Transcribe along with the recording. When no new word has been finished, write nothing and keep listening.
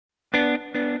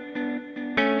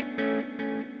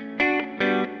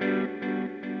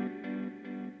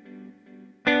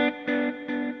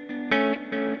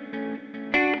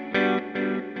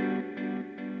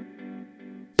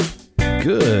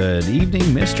Good evening,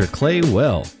 Mr.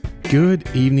 Claywell. Good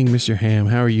evening, Mr. Ham.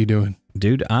 How are you doing?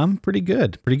 Dude, I'm pretty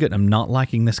good. I'm not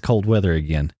liking this cold weather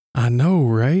again. I know,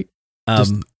 right?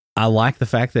 I like the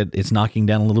fact that it's knocking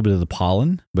down a little bit of the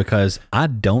pollen because I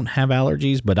don't have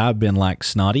allergies, but I've been like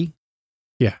snotty.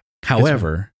 Yeah.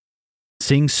 However,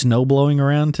 seeing snow blowing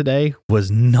around today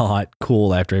was not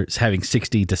cool after having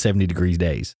 60 to 70 degrees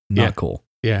days. Not cool.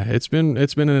 Yeah, it's been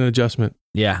an adjustment.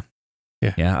 Yeah.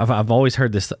 I've always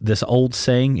heard this old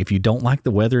saying: if you don't like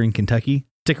the weather in Kentucky,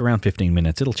 stick around 15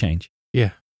 minutes; it'll change.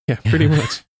 Yeah, pretty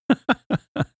much.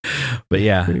 But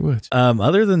yeah, pretty much.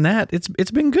 Other than that,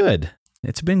 it's been good.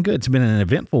 It's been good. It's been an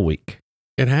eventful week.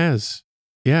 It has.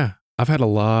 Yeah, I've had a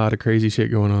lot of crazy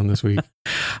shit going on this week.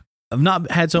 I've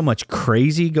not had so much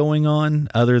crazy going on,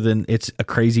 other than it's a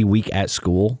crazy week at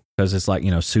school because it's like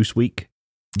Seuss week.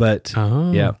 But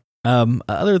yeah.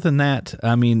 Other than that,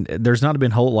 I mean, there's not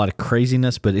been a whole lot of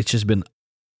craziness, but it's just been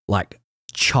like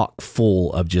chock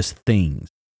full of just things.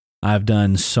 I've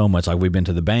done so much. Like we've been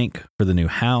to the bank for the new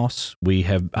house.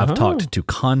 I've talked to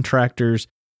contractors.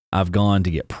 I've gone to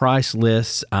get price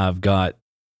lists. I've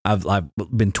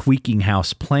been tweaking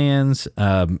house plans.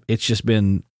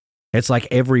 It's like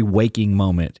every waking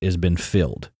moment has been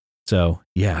filled. So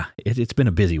yeah, it's been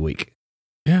a busy week.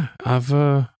 Yeah. I've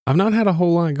not had a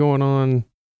whole lot going on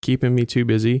keeping me too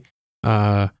busy.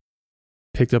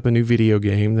 Picked up a new video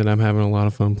game that I'm having a lot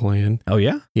of fun playing. Oh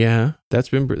yeah? Yeah. That's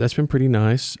been pretty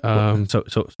nice. So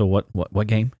what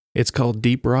game? It's called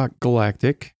Deep Rock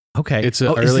Galactic. Okay. It's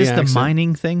is this the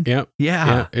mining thing? Yep.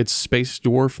 Yeah. It's space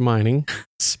dwarf mining.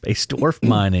 Space dwarf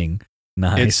mining.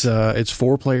 Nice. It's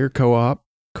 4-player co-op.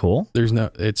 Cool.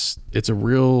 It's a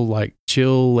real like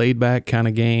chill, laid back kind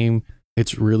of game.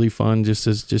 It's really fun just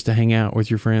to hang out with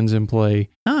your friends and play.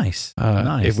 Nice.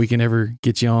 If we can ever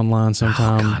get you online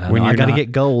sometime. I got to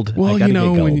get gold. Well,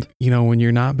 when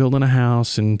you're not building a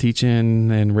house and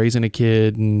teaching and raising a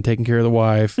kid and taking care of the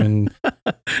wife and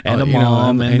and the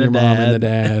mom and the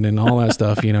dad and all that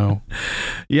stuff,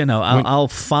 I'll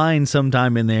find some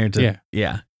time in there to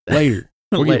later.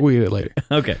 We'll get it later.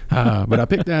 Okay. But I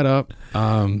picked that up.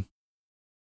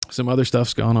 Some other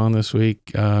stuff's gone on this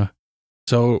week.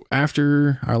 So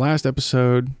after our last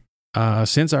episode,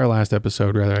 since our last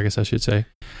episode, rather, I guess I should say,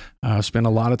 spent a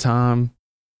lot of time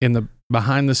in the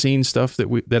behind the scenes stuff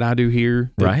that I do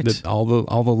here. That all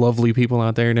the lovely people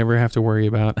out there never have to worry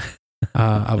about.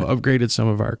 I've upgraded some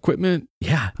of our equipment.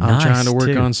 Yeah. I'm trying to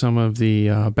work on some of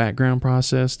the background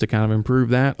process to kind of improve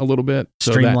that a little bit.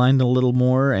 Streamlined a little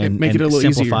more and make it a little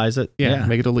simplifies easier. it. Yeah.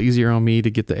 Make it a little easier on me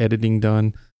to get the editing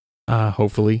done.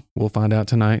 Hopefully we'll find out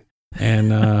tonight.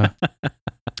 And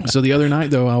so the other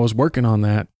night, though, I was working on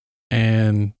that,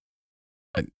 and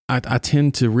I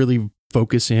tend to really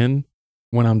focus in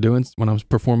when I'm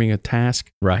performing a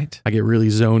task. Right. I get really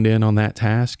zoned in on that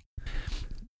task.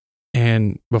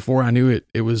 And before I knew it,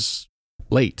 it was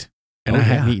late, and I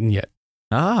hadn't eaten yet.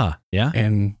 Ah, yeah.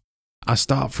 And I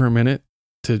stopped for a minute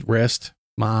to rest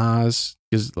my eyes,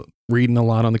 because reading a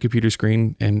lot on the computer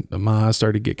screen, and my eyes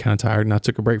started to get kind of tired, and I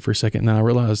took a break for a second, and then I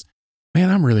realized, man,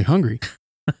 I'm really hungry.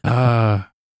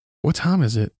 What time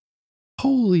is it?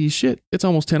 Holy shit. It's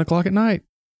almost 10 o'clock at night.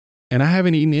 And I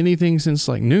haven't eaten anything since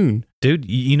like noon. Dude,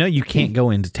 you can't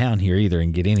go into town here either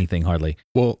and get anything hardly.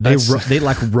 Well, they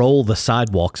like roll the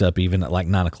sidewalks up even at like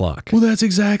 9 o'clock. Well, that's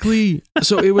exactly.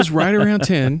 So it was right around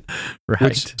 10.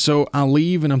 Right. So I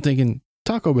leave and I'm thinking,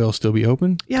 Taco Bell still be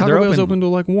open? Yeah, Taco Bell's open till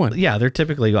like 1. Yeah, they're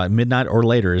typically like midnight or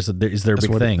later is their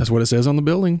big thing. That's what it says on the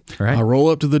building. Right. I roll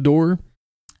up to the door.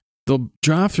 The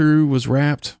drive-through was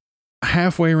wrapped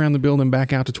halfway around the building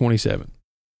back out to 27.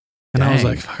 And I was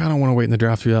like, fuck, I don't want to wait in the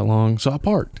drive-through that long. So I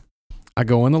parked. I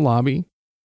go in the lobby.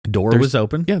 Door was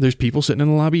open. Yeah, there's people sitting in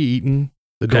the lobby eating.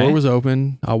 The door was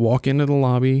open. I walk into the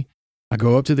lobby. I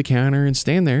go up to the counter and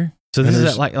stand there. So this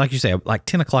is at like you say, like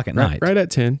 10 o'clock at night. Right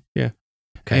at 10, yeah.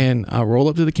 Okay. And I roll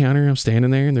up to the counter. I'm standing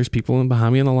there, and there's people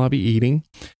behind me in the lobby eating.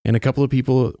 And a couple of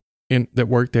people that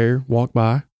work there walk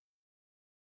by.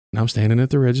 And I'm standing at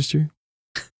the register.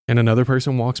 And another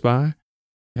person walks by,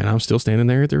 and I'm still standing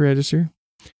there at the register.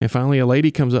 And finally, a lady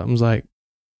comes up and was like,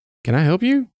 "Can I help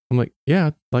you?" I'm like, "Yeah,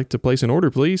 I'd like to place an order,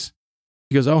 please."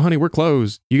 She goes, "Oh, honey, we're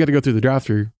closed. You got to go through the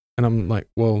drive-thru." And I'm like,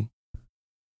 "Well,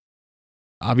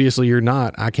 obviously you're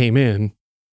not. I came in."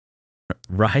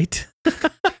 Right.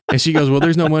 And she goes, "Well,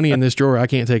 there's no money in this drawer. I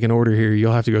can't take an order here.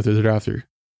 You'll have to go through the drive-thru."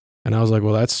 And I was like,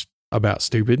 "Well, that's about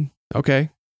stupid." Okay.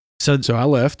 So I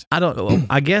left. I don't know.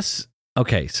 I guess.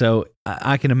 Okay. So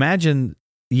I can imagine.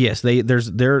 Yes,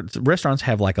 their restaurants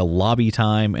have like a lobby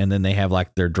time, and then they have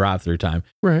like their drive-through time.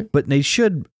 Right. But they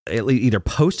should either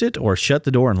post it or shut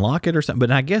the door and lock it or something.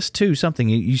 But I guess too, something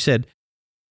you said,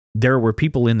 there were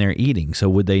people in there eating. So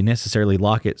would they necessarily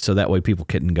lock it so that way people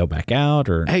couldn't go back out?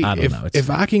 Or hey, I don't know. If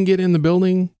I can get in the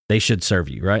building, they should serve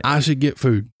you, right? I should get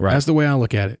food. Right. That's the way I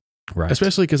look at it. Right.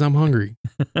 Especially because I'm hungry.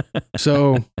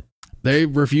 So they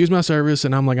refused my service,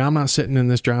 and I'm like, I'm not sitting in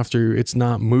this drive-thru. It's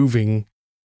not moving.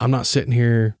 I'm not sitting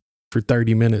here for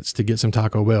 30 minutes to get some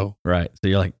Taco Bell. Right. So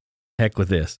you're like, heck with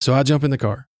this. So I jump in the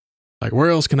car. Like, where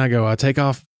else can I go? I take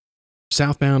off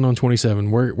southbound on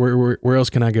 27. Where else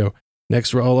can I go?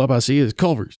 Next roll up I see is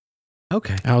Culver's.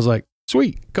 Okay. I was like,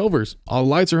 sweet, Culver's. All the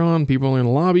lights are on. People are in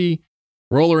the lobby.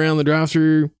 Roll around the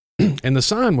drive-thru, and the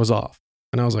sign was off.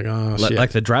 And I was like, oh, shit.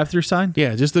 Like the drive-thru sign?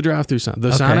 Yeah, just the drive-thru sign.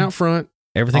 The sign out front.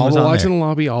 Everything all was the on lights there. in the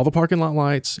lobby, all the parking lot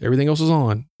lights, everything else was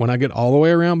on. When I get all the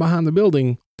way around behind the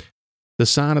building, the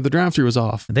sign of the drive-thru was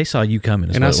off. They saw you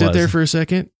coming. And I sit there for a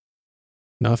second.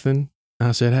 Nothing.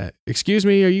 I said, hey, excuse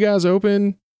me, are you guys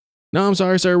open? No, I'm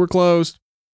sorry, sir. We're closed.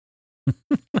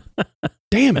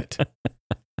 Damn it.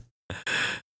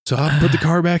 So I put the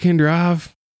car back in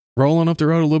drive, rolling up the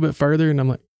road a little bit further, and I'm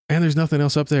like, man, there's nothing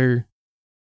else up there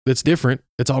that's different.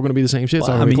 It's all going to be the same shit. It's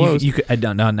all going to be closed. You could,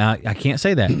 no, I can't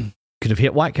say that. Could have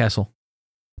hit White Castle.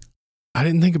 I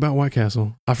didn't think about White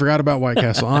Castle. I forgot about White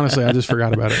Castle. Honestly, I just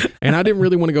forgot about it. And I didn't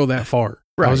really want to go that far.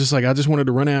 Right. I was just like, I just wanted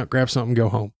to run out, grab something, go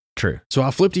home. True. So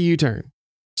I flipped a U-turn,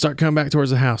 start coming back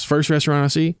towards the house. First restaurant I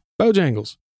see,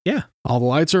 Bojangles. Yeah. All the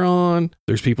lights are on.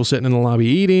 There's people sitting in the lobby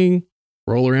eating.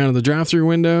 Roll around in the drive-thru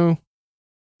window.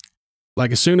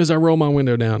 Like as soon as I roll my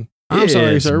window down, I'm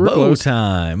sorry, sir, we're closed.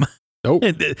 Time. Nope.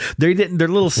 They didn't. Their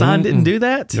little sign didn't do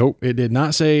that. Nope. It did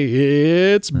not say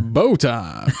it's bow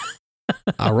time.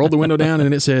 I rolled the window down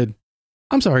and it said,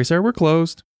 I'm sorry, sir, we're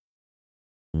closed.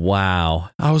 Wow.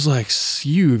 I was like,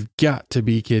 you've got to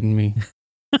be kidding me.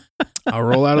 I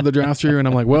roll out of the drive-thru and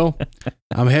I'm like, well,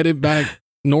 I'm headed back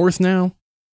north now.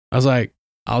 I was like,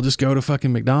 I'll just go to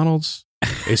fucking McDonald's.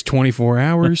 It's 24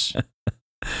 hours.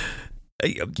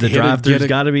 The drive-thru's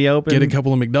got to be open. Get a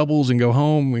couple of McDoubles and go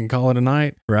home and call it a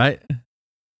night. Right.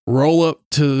 Roll up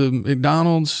to the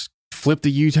McDonald's, flip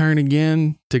the U-turn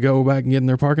again to go back and get in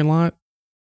their parking lot.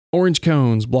 Orange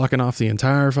cones blocking off the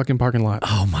entire fucking parking lot.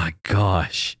 Oh my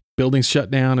gosh. Buildings shut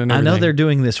down and everything. I know they're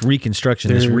doing this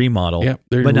reconstruction, this remodel. Yep.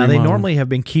 But now they normally have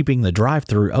been keeping the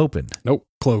drive-thru open. Nope.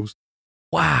 Closed.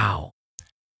 Wow.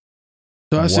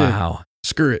 So I said,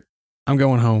 screw it. I'm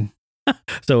going home.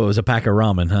 So it was a pack of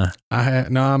ramen, huh?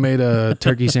 I made a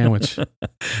turkey sandwich.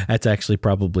 That's actually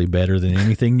probably better than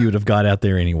anything you would have got out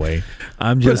there anyway.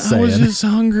 I'm just saying. I was just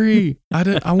hungry.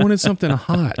 I wanted something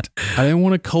hot. I didn't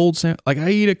want a cold sandwich. Like I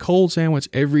eat a cold sandwich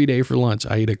every day for lunch.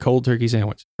 I eat a cold turkey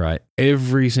sandwich. Right.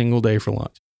 Every single day for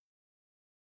lunch.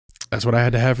 That's what I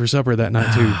had to have for supper that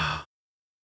night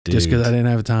too. Just because I didn't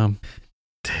have time.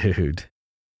 Dude.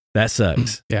 That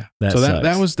sucks. Yeah. That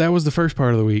sucks. That was the first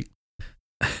part of the week.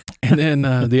 And then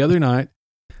the other night,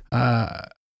 I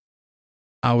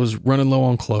was running low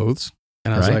on clothes,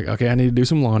 and I was like, okay, I need to do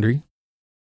some laundry.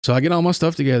 So I get all my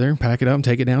stuff together, pack it up, and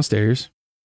take it downstairs.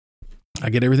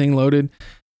 I get everything loaded,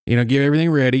 get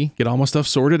everything ready, get all my stuff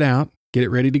sorted out, get it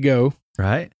ready to go.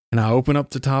 Right. And I open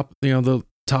up the top, the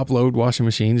top load washing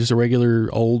machine, just a regular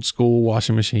old school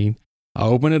washing machine. I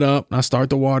open it up, and I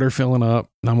start the water filling up,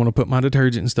 and I'm going to put my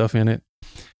detergent and stuff in it.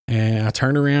 And I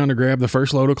turn around to grab the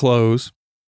first load of clothes.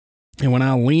 And when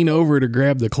I lean over to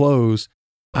grab the clothes,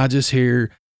 I just hear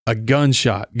a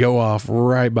gunshot go off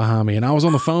right behind me. And I was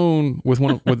on the phone with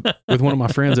one of my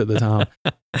friends at the time.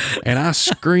 And I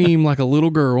scream like a little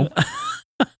girl.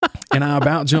 And I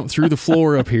about jumped through the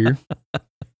floor up here.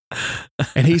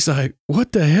 And he's like,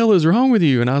 what the hell is wrong with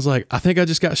you? And I was like, I think I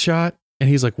just got shot. And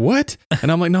he's like, what?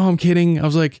 And I'm like, no, I'm kidding. I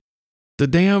was like, the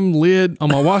damn lid on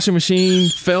my washing machine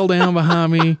fell down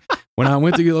behind me when I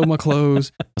went to get my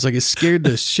clothes. I was like, it scared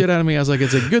the shit out of me. I was like,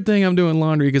 it's a good thing I'm doing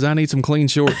laundry because I need some clean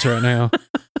shorts right now.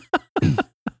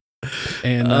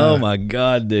 And oh my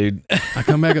God, dude. I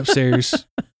come back upstairs.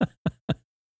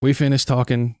 We finished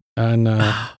talking and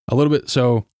a little bit.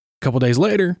 So a couple days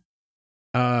later,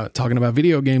 talking about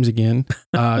video games again,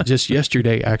 just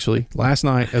yesterday, actually, last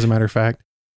night, as a matter of fact,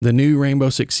 the new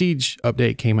Rainbow Six Siege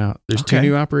update came out. There's 2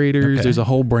 new operators. Okay. There's a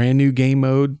whole brand new game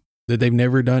mode that they've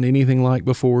never done anything like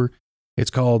before. It's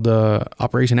called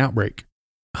Operation Outbreak.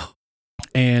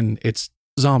 And it's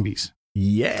zombies.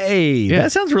 Yay. Yeah.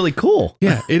 That sounds really cool.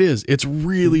 Yeah, it is. It's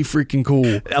really freaking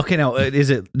cool. Okay, now,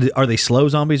 are they slow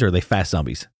zombies or are they fast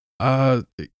zombies?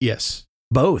 Yes.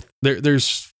 Both.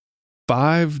 There's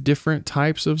 5 different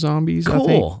types of zombies. Cool. I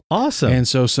think. Awesome. And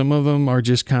so some of them are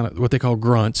just kind of what they call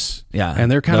grunts. Yeah. And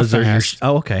they're kind of fast.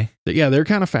 Oh, okay. Yeah, they're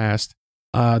kind of fast.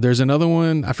 There's another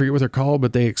one, I forget what they're called,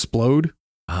 but they explode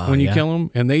when you kill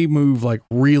them, and they move like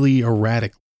really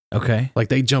erratic. Okay. Like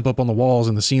they jump up on the walls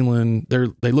and the ceiling.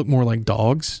 They look more like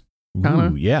dogs,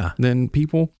 kind of, than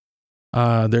people.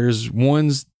 There's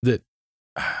ones that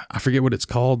I forget what it's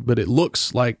called, but it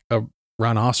looks like a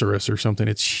rhinoceros or something.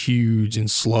 It's huge and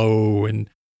slow and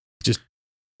just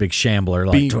big shambler,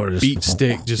 like beat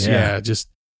stick.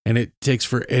 And it takes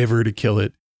forever to kill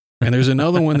it. And there's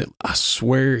another one that I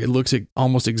swear it looks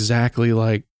almost exactly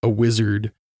like a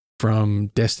wizard from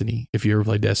Destiny. If you ever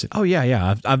played Destiny. Oh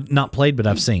yeah. I've not played, but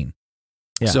I've seen.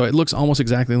 Yeah. So it looks almost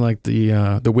exactly like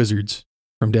the wizards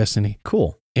from Destiny.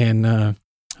 Cool. And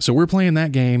so we're playing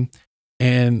that game,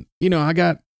 and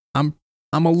I'm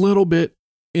a little bit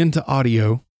into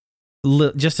audio,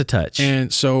 just a touch.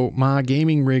 and so my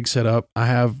gaming rig set up. I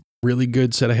have really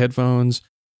good set of headphones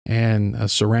and a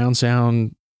surround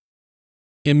sound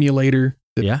emulator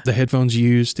that the headphones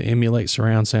use to emulate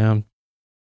surround sound.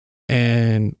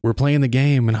 And we're playing the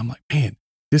game, and I'm like, man,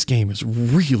 this game is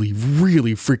really,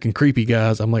 really freaking creepy,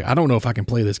 guys. I'm like, I don't know if I can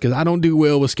play this because I don't do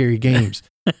well with scary games.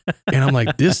 And I'm like,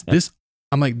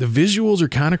 I'm like, the visuals are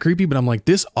kind of creepy, but I'm like,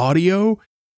 this audio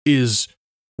is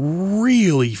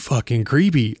really fucking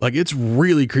creepy. Like, it's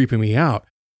really creeping me out.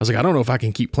 I was like, I don't know if I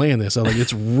can keep playing this. I'm like,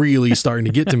 it's really starting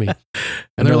to get to me.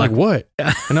 And they're like, what?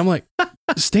 And I'm like,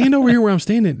 stand over here where I'm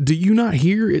standing. Do you not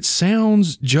hear? It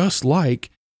sounds just like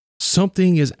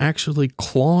something is actually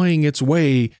clawing its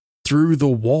way through the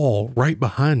wall right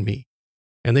behind me.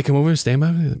 And they come over and stand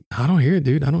by me. I don't hear it,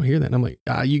 dude. I don't hear that. And I'm like,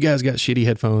 you guys got shitty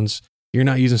headphones. You're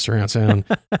not using surround sound.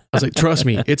 I was like, trust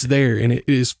me, it's there. And it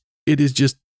is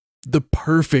just the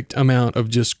perfect amount of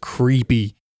just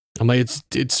creepy. I'm like,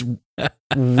 it's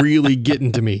really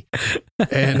getting to me.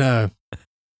 And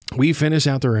we finished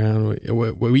out the round.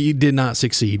 We did not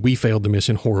succeed. We failed the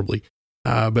mission horribly.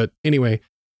 But anyway,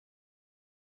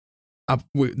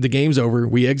 the game's over.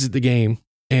 We exit the game,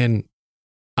 and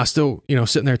I still,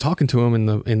 sitting there talking to them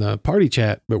in the party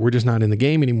chat, but we're just not in the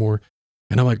game anymore.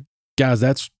 And I'm like, guys,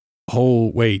 that's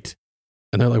whole wait.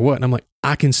 And they're like, what? And I'm like,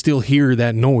 I can still hear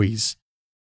that noise.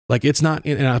 Like, it's not,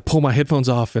 and I pull my headphones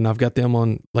off and I've got them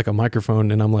on like a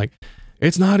microphone, and I'm like,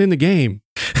 it's not in the game.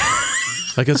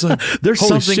 Like, it's like, there's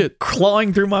something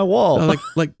clawing through my wall.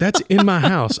 Like that's in my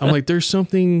house. I'm like, there's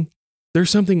something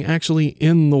actually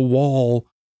in the wall,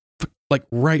 like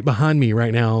right behind me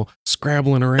right now,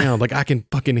 scrabbling around. Like, I can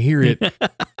fucking hear it.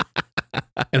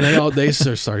 And they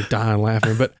started dying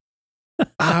laughing. But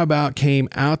I about came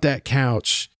out that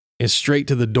couch and straight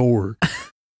to the door,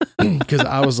 because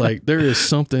I was like, there is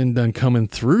something done coming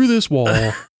through this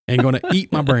wall and going to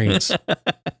eat my brains.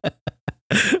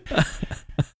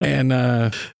 And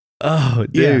oh,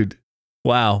 dude,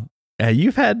 wow,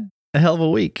 you've had a hell of a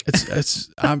week.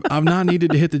 I've not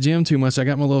needed to hit the gym too much. I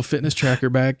got my little fitness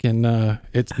tracker back, and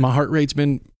my heart rate's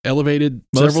been elevated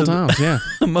several times. Yeah,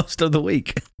 most of the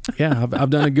week. Yeah,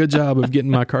 I've done a good job of getting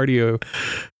my cardio.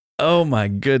 Oh my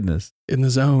goodness, in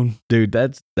the zone, dude.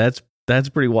 That's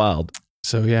pretty wild.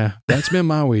 So yeah, that's been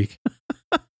my week.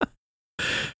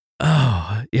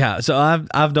 Oh yeah, so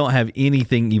I don't have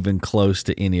anything even close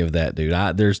to any of that, dude.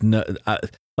 Like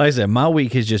I said, my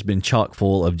week has just been chock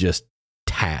full of just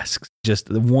tasks,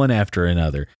 just one after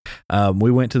another.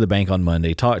 We went to the bank on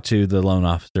Monday, talked to the loan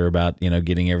officer about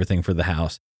getting everything for the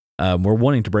house. We're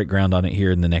wanting to break ground on it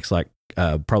here in the next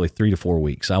probably 3 to 4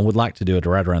 weeks. I would like to do it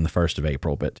right around the 1st of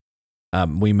April, but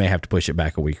we may have to push it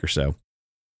back a week or so.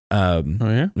 Oh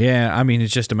yeah? Yeah, I mean,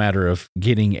 it's just a matter of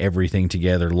getting everything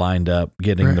together, lined up,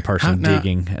 getting the person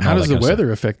digging. And how does the weather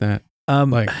affect that?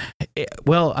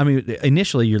 Well, I mean,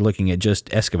 initially you're looking at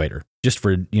just excavator, just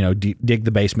for, dig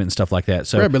the basement and stuff like that.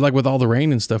 So, right, but like with all the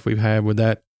rain and stuff we've had, would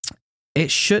that?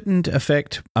 It shouldn't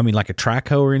affect, like a track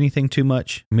hoe or anything too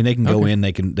much. I mean, they can go in,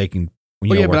 they can.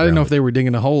 Well, yeah, but I didn't know if they were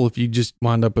digging a hole if you just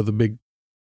wind up with a big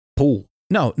pool.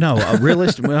 No,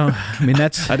 realistic. Well, I mean,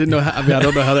 that's. I didn't know. I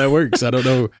don't know how that works. I don't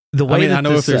know. I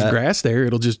know if there's grass there,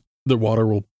 the water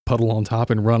will puddle on top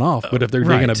and run off. But if they're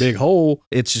digging a big hole,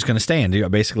 it's just going to stand.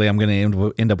 Basically, I'm going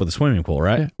to end up with a swimming pool,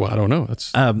 right? Yeah. Well, I don't know.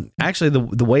 That's actually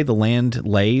the way the land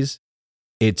lays.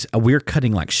 It's we're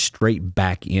cutting like straight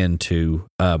back into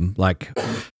like,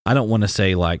 I don't want to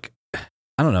say like,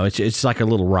 I don't know. It's like a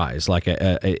little rise, like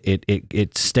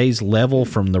it stays level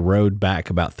from the road back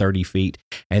about 30 feet,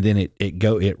 and then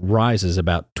it rises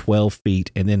about 12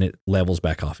 feet, and then it levels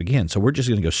back off again. So we're just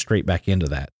going to go straight back into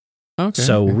that. Okay.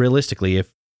 So realistically,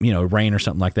 if rain or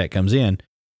something like that comes in,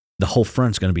 the whole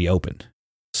front's going to be open.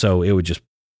 So it would just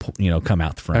come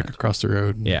out the front, back across the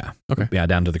road. Yeah. Okay. Yeah,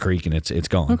 down to the creek, and it's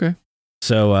gone. Okay.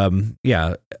 So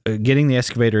getting the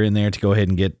excavator in there to go ahead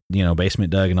and get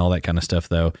basement dug and all that kind of stuff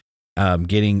though.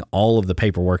 Getting all of the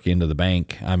paperwork into the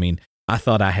bank. I mean, I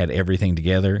thought I had everything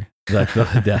together. like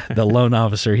the loan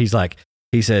officer, he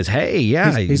says, hey,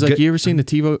 yeah. He's like, you ever seen a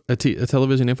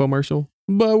television infomercial?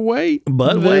 But wait,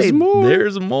 there's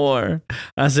more.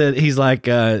 He's like,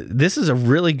 this is a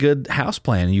really good house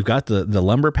plan. You've got the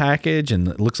lumber package and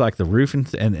it looks like the roof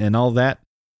and all that.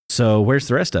 So where's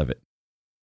the rest of it?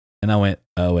 And I went,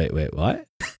 oh, wait, what?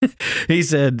 He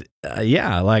said,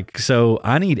 yeah, like, so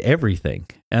I need everything.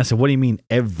 And I said, what do you mean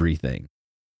everything?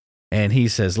 And he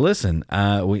says, listen,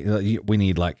 we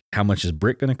need, like, how much is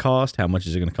brick going to cost? How much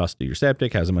is it going to cost to do your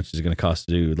septic? How much is it going to cost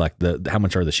to do, like, how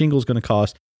much are the shingles going to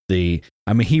cost? He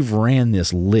ran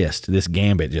this list, this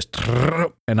gambit, just,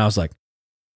 and I was like,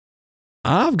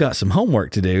 I've got some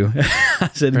homework to do. I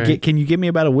said, right. Can you give me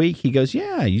about a week? He goes,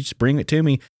 yeah, you just bring it to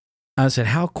me. I said,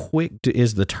 how quick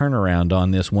is the turnaround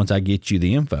on this once I get you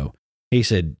the info? He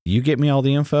said, you get me all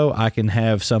the info, I can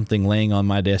have something laying on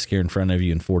my desk here in front of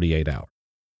you in 48 hours.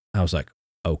 I was like,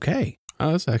 okay.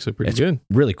 Oh, that's actually pretty good.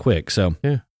 Really quick. So,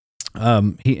 yeah.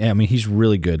 He's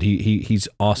really good. He's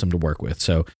awesome to work with.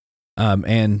 So,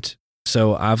 and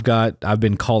so I've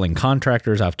been calling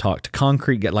contractors. I've talked to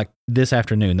concrete guy. Like this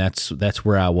afternoon, that's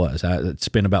where I was. I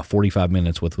spent about 45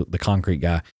 minutes with the concrete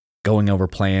guy going over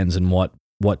plans and what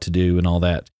to do and all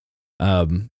that.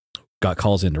 Got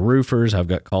calls into roofers. I've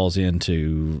got calls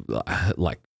into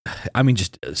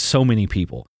just so many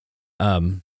people.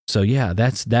 So yeah,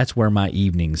 that's where my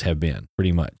evenings have been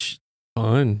pretty much.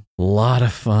 Fun. A lot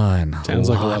of fun. Sounds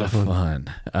like a lot of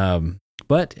fun.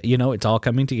 But it's all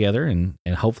coming together and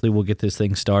hopefully we'll get this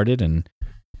thing started. And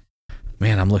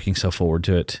man, I'm looking so forward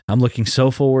to it. I'm looking so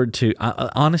forward to,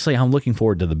 honestly, I'm looking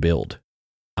forward to the build.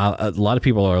 A lot of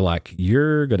people are like,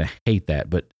 you're going to hate that,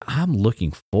 but I'm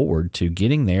looking forward to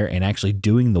getting there and actually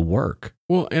doing the work.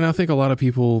 Well, and I think a lot of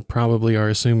people probably are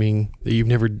assuming that you've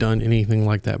never done anything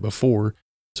like that before.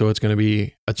 So it's going to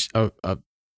be a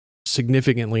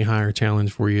significantly higher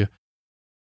challenge for you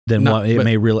than what it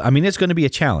may really. I mean, it's going to be a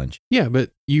challenge. Yeah,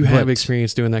 but you have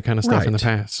experience doing that kind of stuff in the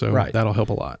past, so that'll help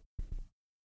a lot.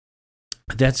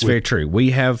 That's very true.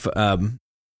 We have.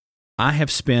 I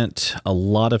have spent a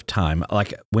lot of time,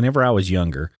 like whenever I was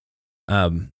younger,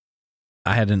 I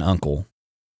had an uncle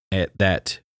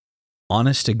that,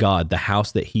 honest to God, the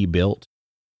house that he built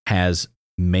has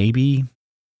maybe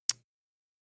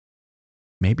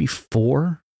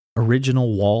 4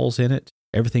 original walls in it.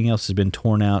 Everything else has been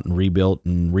torn out and rebuilt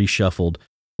and reshuffled.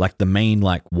 Like the main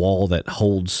wall that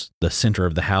holds the center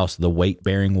of the house, the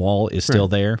weight-bearing wall is still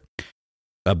there.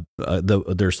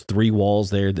 There's 3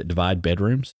 walls there that divide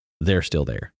bedrooms. They're still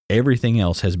there. Everything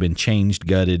else has been changed,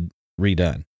 gutted,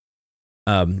 redone.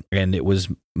 And it was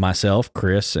myself,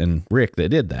 Chris, and Rick that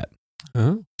did that.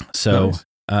 Oh, so,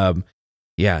 nice.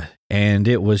 Yeah. And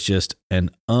it was just an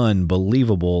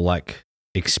unbelievable,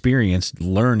 experience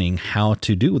learning how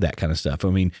to do that kind of stuff.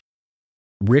 I mean,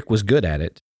 Rick was good at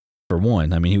it, for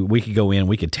one. I mean, we could go in,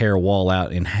 we could tear a wall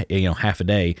out in half a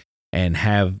day and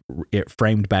have it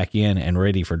framed back in and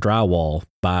ready for drywall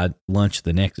by lunch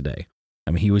the next day.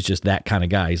 I mean, he was just that kind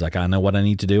of guy. He's like, I know what I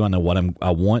need to do. I know what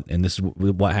I want, and this is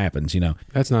what happens,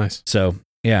 That's nice. So,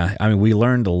 yeah, I mean, we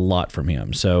learned a lot from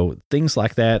him. So things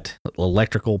like that,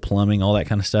 electrical, plumbing, all that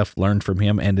kind of stuff, learned from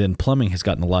him. And then plumbing has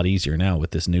gotten a lot easier now with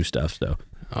this new stuff. So,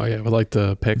 oh yeah, with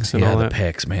the PEX and all that.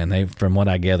 Yeah, the PEX, man. From what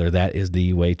I gather, that is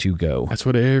the way to go. That's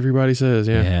what everybody says.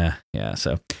 Yeah. Yeah.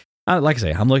 So, like I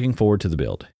say, I'm looking forward to the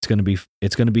build. It's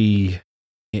going to be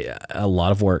a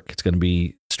lot of work. It's going to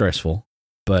be stressful.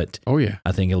 But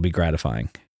I think it'll be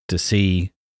gratifying to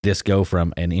see this go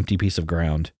from an empty piece of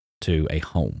ground to a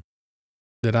home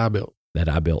that I built.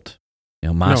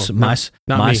 My sweat,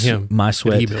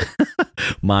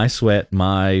 my sweat,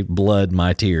 my blood,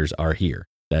 my tears are here.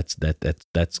 That's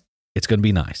it's going to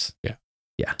be nice.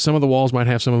 Yeah. Some of the walls might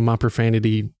have some of my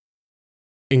profanity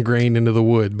ingrained into the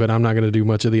wood, but I'm not going to do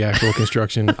much of the actual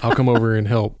construction. I'll come over and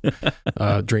help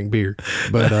drink beer.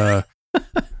 But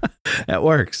that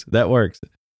works.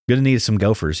 Gonna need some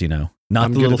gophers,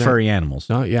 not the little furry animals.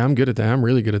 No, yeah, I'm good at that. I'm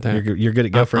really good at that. You're good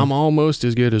at gophers. I'm almost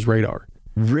as good as radar.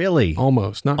 Really?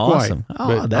 Almost, not awesome. Quite. Oh,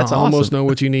 but that's I awesome. Almost know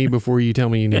what you need before you tell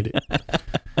me you need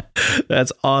it.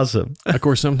 That's awesome. Of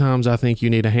course, sometimes I think you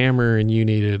need a hammer and you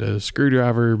needed a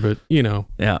screwdriver, but yeah.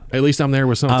 At least I'm there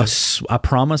with something. I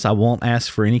promise I won't ask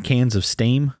for any cans of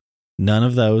steam. None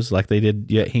of those, like they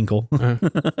did at Hinkle.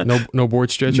 No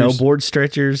board stretchers. No board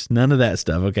stretchers. None of that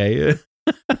stuff. Okay.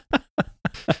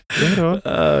 Right on.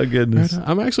 Oh goodness! Right on.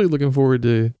 I'm actually looking forward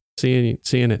to seeing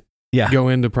it. Yeah. Go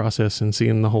into process and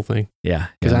seeing the whole thing. Yeah.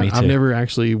 Because I've never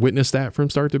actually witnessed that from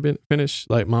start to finish.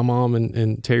 Like my mom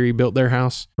and Terry built their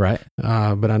house. Right.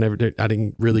 But I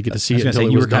didn't really get to see it until it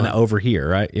was you were kind of over here,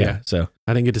 right? Yeah. So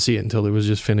I didn't get to see it until it was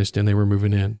just finished and they were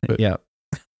moving in. But yeah.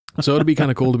 So it'll be kind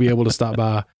of cool to be able to stop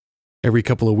by every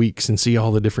couple of weeks and see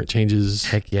all the different changes.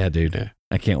 Heck yeah, dude. Yeah.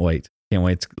 I can't wait. Can't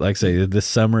wait. Like I say, this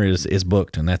summer is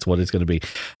booked, and that's what it's going to be.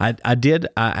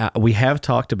 We have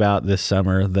talked about this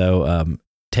summer, though,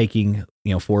 taking,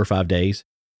 4 or 5 days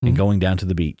and going down to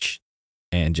the beach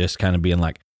and just kind of being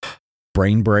like,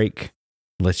 brain break.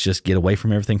 Let's just get away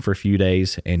from everything for a few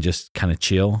days and just kind of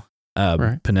chill.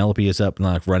 Right. Penelope is up and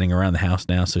like running around the house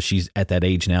now. So she's at that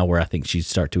age now where I think she'd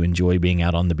start to enjoy being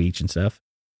out on the beach and stuff.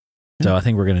 Yeah. So I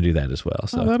think we're going to do that as well.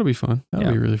 So that'll be fun.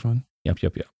 That'll be really fun. Yep.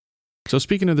 So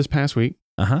speaking of this past week,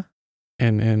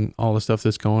 and all the stuff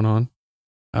that's going on,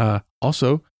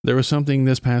 also there was something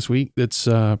this past week that's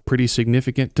pretty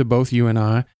significant to both you and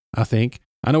I think.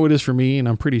 I know it is for me, and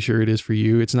I'm pretty sure it is for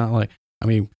you. It's not like,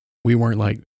 we weren't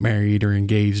like married or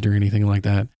engaged or anything like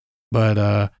that,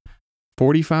 but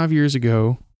 45 years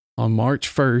ago on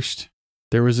March 1st,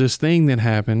 there was this thing that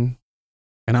happened,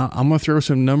 and I'm going to throw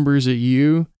some numbers at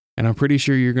you, and I'm pretty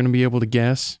sure you're going to be able to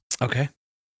guess. Okay.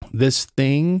 This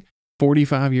thing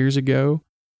 45 years ago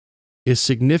is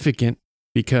significant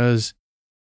because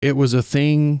it was a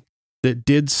thing that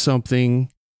did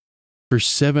something for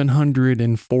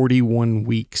 741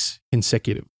 weeks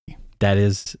consecutively. That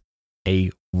is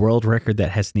a world record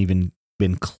that hasn't even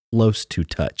been close to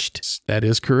touched. That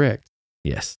is correct.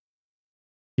 Yes.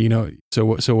 So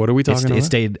what are we talking about? It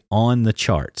stayed on the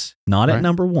charts, not at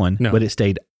number one, but it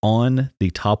stayed on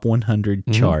the top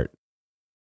 100 chart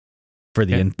for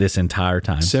this entire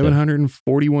time.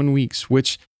 741 weeks,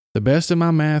 which the best of my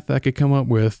math I could come up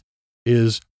with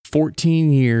is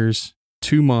 14 years,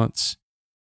 2 months,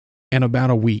 and about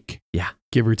a week. Yeah.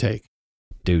 Give or take.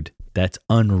 Dude, that's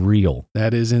unreal.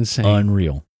 That is insane.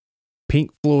 Unreal.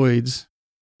 Pink Floyd's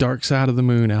Dark Side of the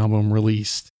Moon album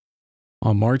released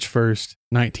on March 1st,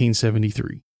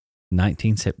 1973.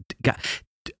 God,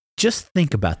 just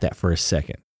think about that for a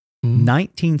second.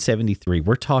 1973,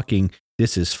 we're talking,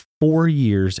 this is 4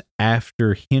 years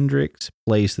after Hendrix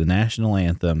plays the national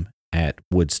anthem at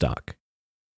Woodstock.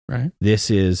 Right. This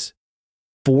is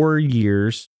 4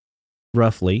 years,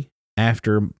 roughly,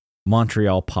 after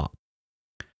Montreal Pop.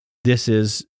 This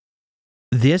is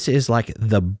like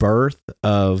the birth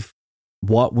of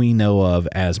what we know of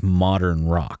as modern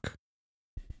rock.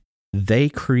 They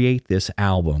create this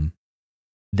album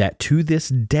that to this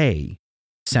day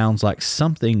sounds like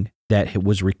something that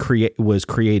was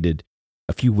created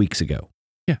a few weeks ago.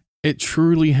 Yeah, it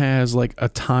truly has like a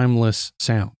timeless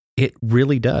sound. It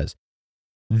really does.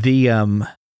 The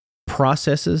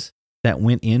processes that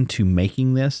went into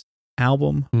making this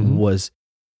album was,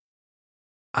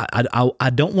 I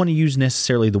don't want to use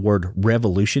necessarily the word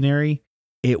revolutionary.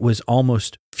 It was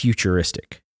almost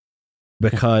futuristic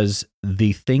because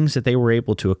the things that they were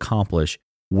able to accomplish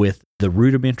with the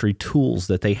rudimentary tools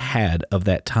that they had of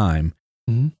that time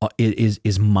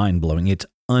is mind-blowing. It's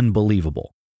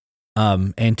unbelievable.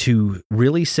 And to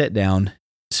really sit down,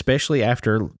 especially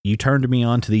after you turned me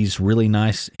on to these really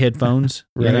nice headphones,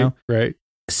 right.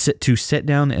 To sit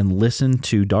down and listen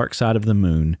to Dark Side of the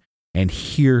Moon and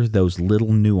hear those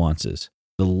little nuances,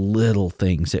 the little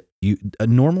things that you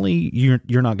normally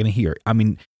you're not going to hear. I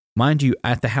mean, mind you,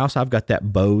 at the house I've got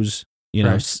that Bose,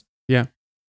 yeah,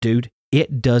 dude,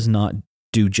 it does not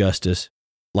do justice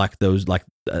like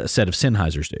a set of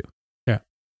Sennheisers do. Yeah,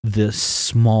 the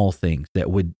small things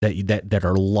that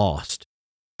are lost.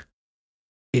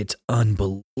 It's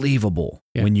unbelievable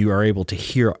when you are able to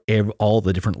hear all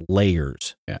the different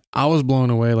layers. Yeah, I was blown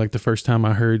away like the first time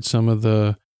I heard some of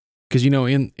the, because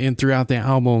in throughout the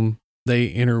album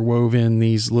they interwove in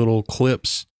these little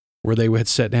clips where they would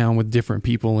sit down with different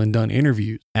people and done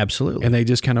interviews. Absolutely, and they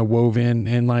just kind of wove in,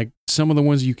 and like some of the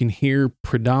ones you can hear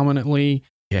predominantly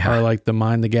are like the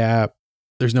Mind the Gap.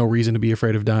 There's no reason to be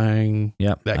afraid of dying.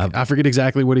 Yep, I forget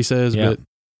exactly what he says, but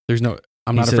there's no.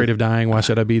 I'm not afraid of dying. Why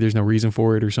should I be? There's no reason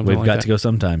for it or something like that. We've got to go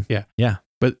sometime. Yeah. Yeah.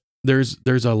 But there's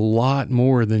a lot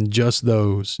more than just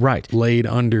those laid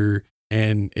under.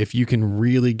 And if you can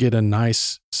really get a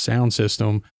nice sound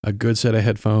system, a good set of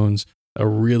headphones, a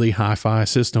really hi-fi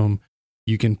system,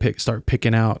 you can start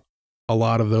picking out a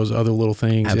lot of those other little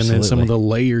things. Absolutely. And then some of the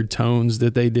layered tones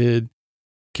that they did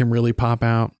can really pop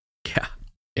out. Yeah.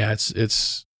 Yeah.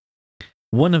 It's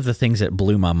one of the things that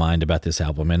blew my mind about this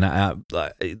album. And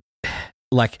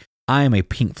I am a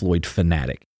Pink Floyd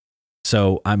fanatic.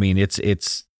 So, I mean, to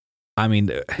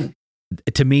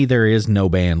me, there is no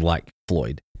band like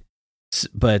Floyd.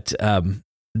 But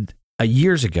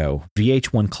years ago,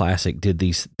 VH1 Classic did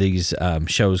these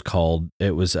shows called,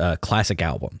 it was a classic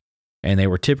album. And they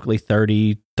were typically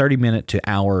 30 minute to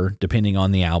hour, depending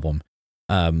on the album,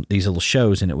 these little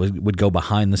shows, and it would go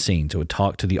behind the scenes. It would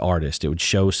talk to the artist. It would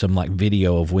show some like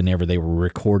video of whenever they were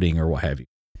recording or what have you.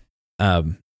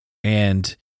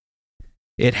 And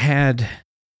it had,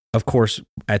 of course,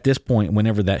 at this point,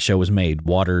 whenever that show was made,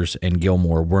 Waters and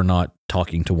Gilmore were not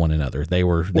talking to one another. They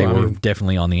were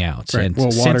definitely on the outs. Right. And well,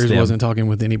 Waters wasn't talking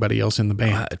with anybody else in the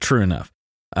band. True enough.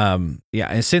 And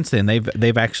since then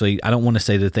they've actually, I don't want to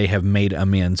say that they have made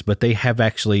amends, but they have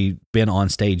actually been on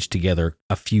stage together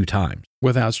a few times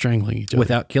without strangling each other,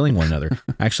 without killing one another.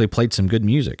 Actually played some good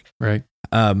music. Right.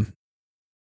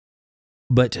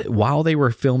 But while they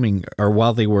were filming, or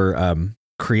while they were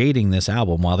creating this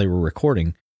album, while they were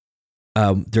recording,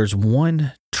 there's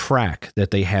one track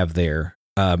that they have there,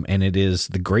 and it is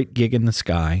 "The Great Gig in the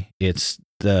Sky." It's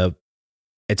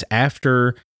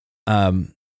after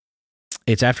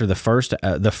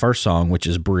the first song, which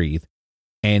is "Breathe,"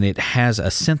 and it has a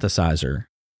synthesizer,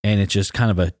 and it's just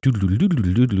kind of a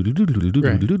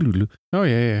oh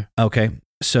yeah. Okay,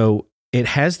 so it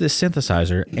has this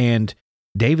synthesizer, and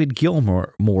David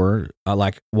Gilmour,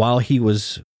 like while he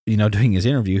was doing his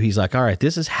interview, he's like, "All right,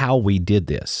 this is how we did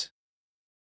this,"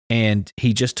 and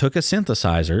he just took a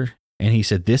synthesizer and he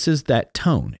said, "This is that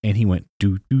tone," and he went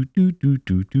do do do do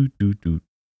do do do do.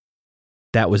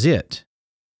 That was it.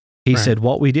 He said,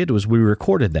 what we did was we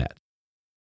recorded that,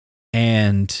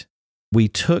 and we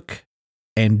took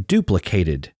and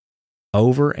duplicated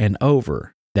over and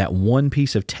over that one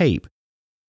piece of tape,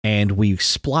 and we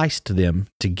spliced them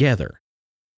together.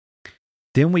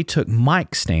 Then we took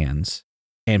mic stands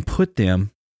and put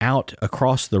them out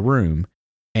across the room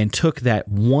and took that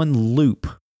one loop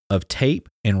of tape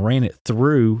and ran it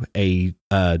through a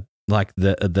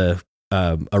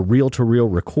reel-to-reel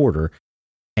recorder,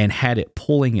 and had it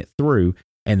pulling it through,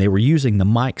 and they were using the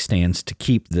mic stands to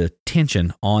keep the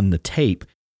tension on the tape,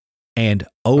 and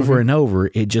over and over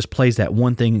it just plays that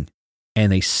one thing, and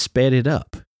they sped it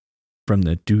up from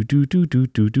the do do do do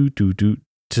do do do do,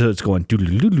 so it's going do do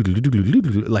do do do do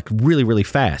do, like really really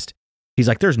fast. He's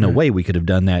like, there's no way we could have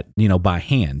done that by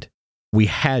hand. We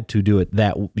had to do it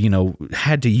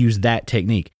had to use that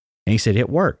technique, and he said it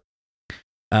worked.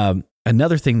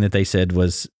 Another thing that they said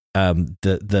was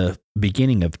the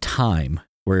beginning of time,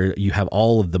 where you have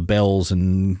all of the bells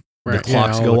and the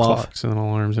clocks go off. Clocks and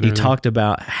alarms and he everything. talked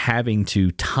about having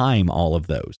to time all of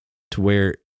those to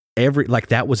where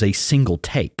that was a single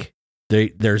take.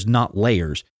 There's not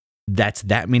layers. That's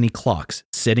that many clocks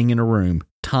sitting in a room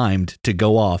timed to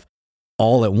go off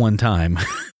all at one time.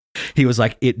 He was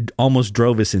like, it almost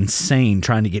drove us insane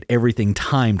trying to get everything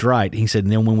timed right. He said,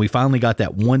 and then when we finally got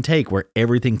that one take where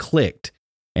everything clicked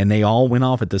and they all went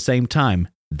off at the same time,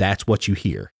 that's what you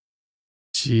hear.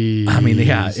 Jeez. I mean,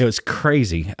 yeah, it was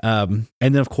crazy. And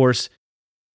then, of course,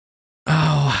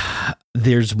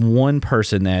 there's one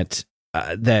person that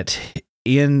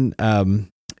in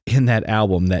that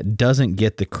album that doesn't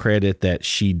get the credit that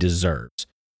she deserves.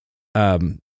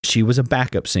 She was a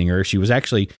backup singer. She was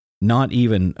actually not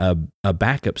even a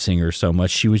backup singer so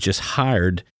much. She was just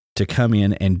hired to come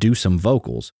in and do some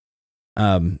vocals.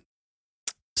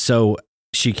 So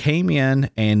she came in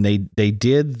and they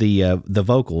did the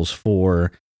vocals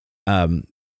for,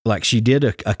 she did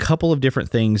a couple of different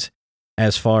things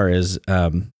as far as,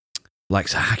 I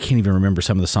can't even remember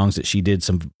some of the songs that she did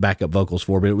some backup vocals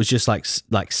for, but it was just like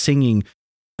singing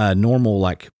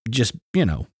normal, just,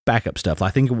 backup stuff. I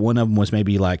think one of them was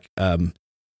maybe I'm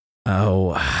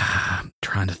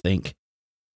trying to think.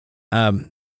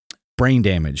 Brain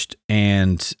Damaged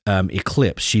and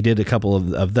Eclipse. She did a couple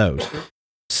of those.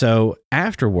 So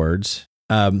afterwards,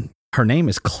 her name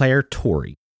is Claire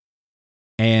Torrey.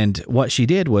 And what she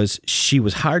did was she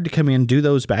was hired to come in and do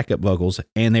those backup vocals.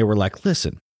 And they were like,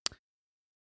 listen,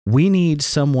 we need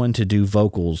someone to do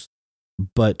vocals,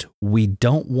 but we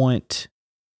don't want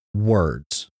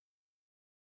words.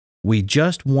 We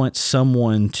just want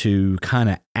someone to kind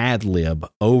of ad-lib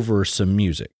over some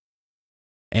music.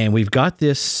 And we've got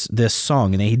this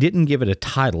song, and he didn't give it a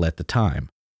title at the time.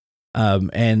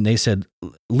 And they said,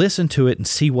 listen to it and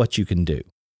see what you can do.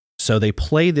 So they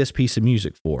play this piece of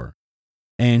music for her.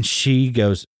 And she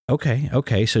goes,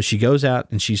 okay. So she goes out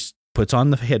and she puts on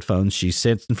the headphones. She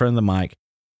sits in front of the mic,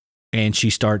 and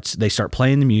they start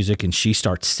playing the music, and she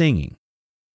starts singing.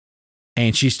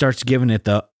 And she starts giving it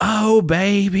the, oh,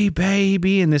 baby,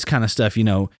 baby, and this kind of stuff,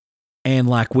 And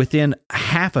within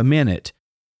half a minute,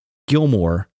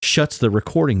 Gilmore shuts the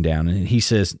recording down, and he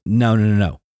says,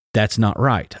 no, that's not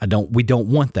right. We don't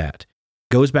want that.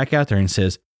 Goes back out there and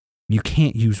says, you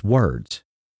can't use words.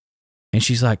 And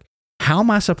she's like, how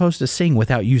am I supposed to sing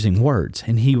without using words?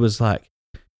 And he was like,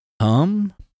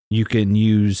 you can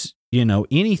use,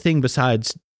 anything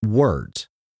besides words.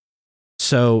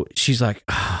 So she's like,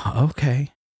 oh,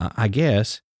 okay, I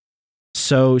guess.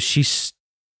 So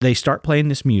they start playing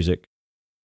this music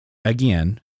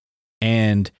again,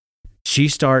 and she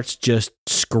starts just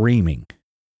screaming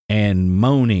and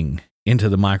moaning into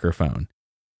the microphone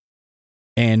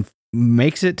and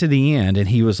makes it to the end. And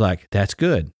he was like, that's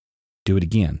good. Do it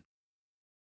again.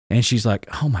 And she's like,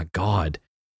 oh my God.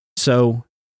 So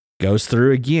goes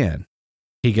through again.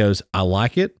 He goes, I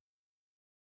like it.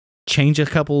 Change a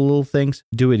couple of little things.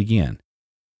 Do it again.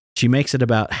 She makes it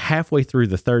about halfway through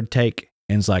the third take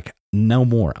and is like, no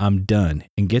more. I'm done.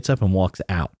 And gets up and walks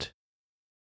out.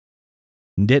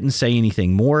 Didn't say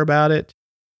anything more about it.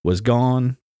 Was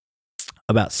gone.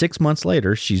 About 6 months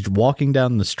later, she's walking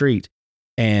down the street,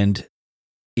 and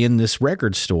in this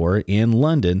record store in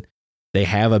London, they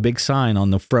have a big sign on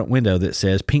the front window that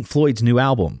says Pink Floyd's new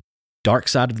album, Dark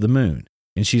Side of the Moon.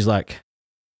 And she's like,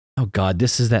 oh God,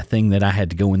 this is that thing that I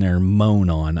had to go in there and moan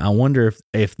on. I wonder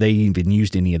if they even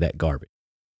used any of that garbage.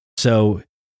 So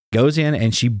goes in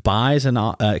and she buys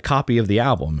a copy of the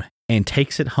album and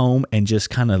takes it home and just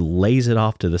kind of lays it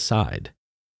off to the side.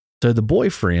 So the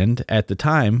boyfriend at the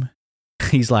time,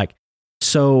 he's like,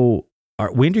 so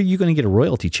when are you going to get a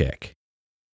royalty check?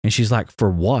 And she's like,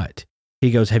 for what? He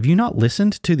goes, have you not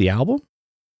listened to the album?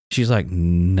 She's like,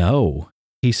 no.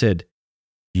 He said,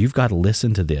 you've got to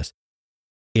listen to this.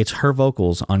 It's her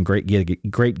vocals on Great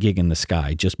Gig in the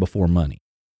Sky, Just Before Money.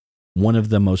 One of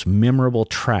the most memorable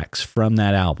tracks from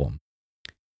that album.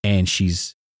 And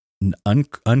she's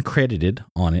uncredited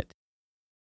on it.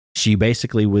 She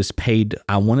basically was paid,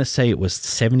 I want to say it was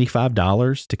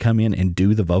 $75 to come in and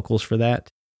do the vocals for that.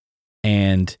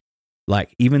 And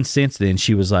like, even since then,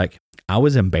 she was like, I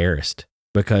was embarrassed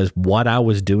because what I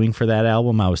was doing for that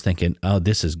album, I was thinking, oh,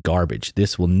 this is garbage.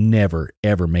 This will never,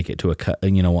 ever make it to a cut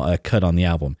on the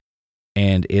album.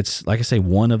 And it's, like I say,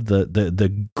 one of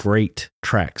the great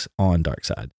tracks on Dark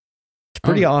Side. It's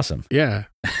pretty awesome. Yeah.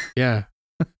 Yeah.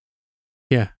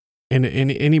 Yeah. And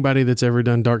anybody that's ever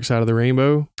done Dark Side of the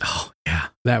Rainbow, oh yeah,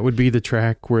 that would be the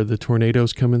track where the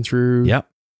tornado's coming through. Yep.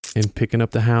 And picking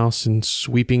up the house and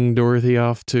sweeping Dorothy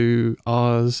off to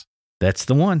Oz. That's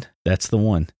the one.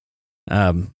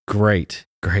 Great.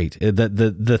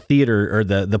 The theater, or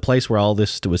the place where all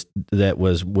this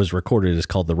was recorded, is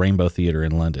called the Rainbow Theater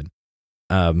in London.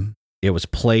 It was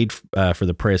played for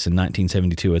the press in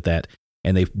 1972 at that,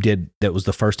 and that was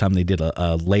the first time they did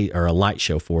a light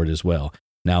show for it as well.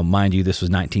 Now, mind you, this was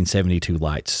 1972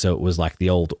 lights, so it was like the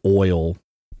old oil,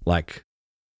 like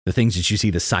the things that you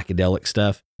see, the psychedelic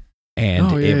stuff,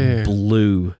 and it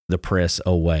blew the press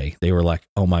away. They were like,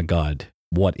 "Oh my God,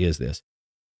 what is this?"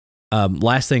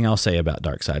 Last thing I'll say about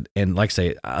Dark Side, and like I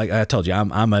say, I told you,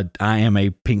 I am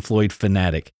a Pink Floyd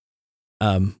fanatic.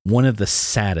 One of the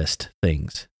saddest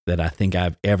things that I think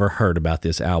I've ever heard about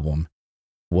this album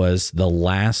was the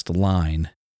last line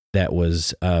that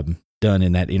was done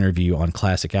in that interview on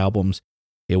Classic Albums.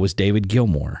 It was David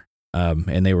Gilmour,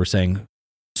 and they were saying,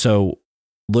 so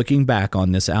looking back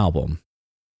on this album,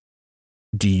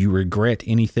 do you regret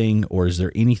anything, or is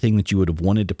there anything that you would have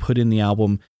wanted to put in the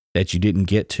album that you didn't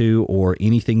get to, or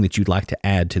anything that you'd like to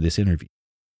add to this interview?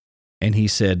 And he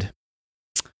said,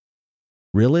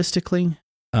 realistically,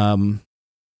 it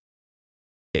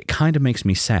kind of makes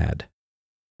me sad.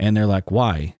 And they're like,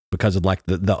 why? Because of like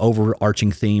the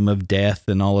overarching theme of death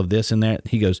and all of this and that.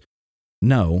 He goes,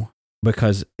 no,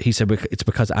 because he said, it's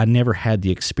because I never had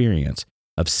the experience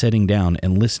of sitting down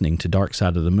and listening to Dark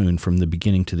Side of the Moon from the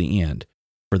beginning to the end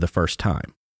for the first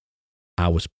time. I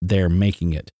was there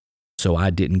making it, so I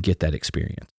didn't get that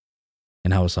experience.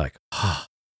 And I was like,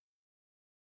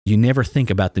 you never think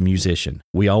about the musician.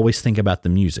 We always think about the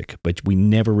music, but we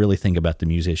never really think about the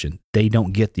musician. They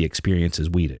don't get the experiences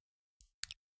we do.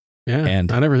 Yeah,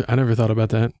 and I never thought about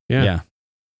that. Yeah.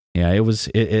 It was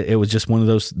just one of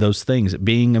those things.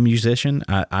 Being a musician,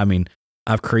 I mean,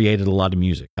 I've created a lot of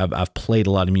music. I've played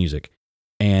a lot of music,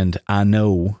 and I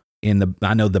know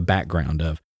the background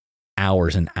of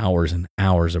hours and hours and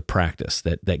hours of practice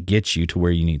that gets you to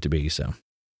where you need to be. So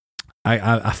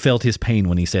I felt his pain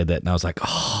when he said that, and I was like,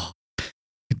 oh,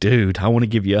 dude, I want to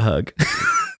give you a hug.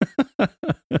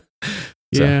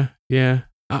 Yeah.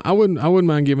 I wouldn't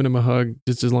mind giving him a hug,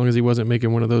 just as long as he wasn't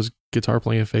making one of those guitar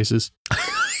playing faces.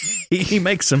 He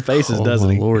makes some faces, doesn't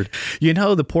he? Lord. You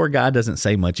know, the poor guy doesn't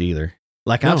say much either.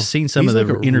 Like, I've seen some of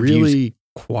the interviews. Really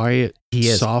quiet,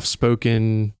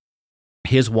 soft-spoken.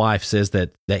 His wife says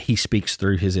that he speaks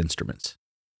through his instruments.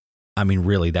 I mean,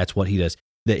 really, that's what he does.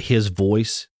 That his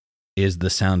voice is the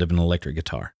sound of an electric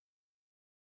guitar.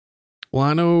 Well,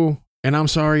 I know, and I'm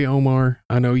sorry, Omar,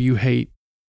 I know you hate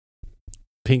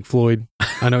Pink Floyd.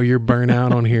 I know you're burnt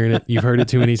out on hearing it. You've heard it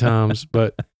too many times,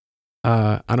 but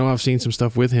I know I've seen some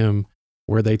stuff with him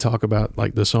where they talk about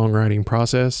like the songwriting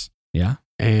process. Yeah.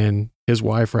 And his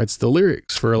wife writes the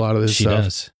lyrics for a lot of this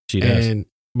stuff. She does.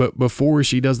 But before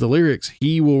she does the lyrics,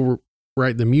 he will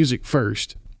write the music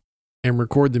first and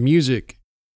record the music.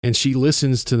 And she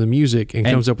listens to the music and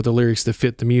comes up with the lyrics to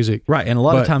fit the music. Right. And a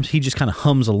lot of times he just kind of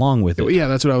hums along with it. Yeah,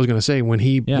 that's what I was going to say. When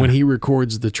he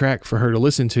records the track for her to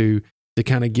listen to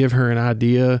kind of give her an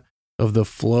idea of the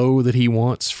flow that he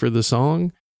wants for the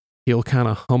song, he'll kind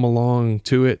of hum along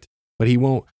to it. But he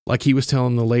won't, like he was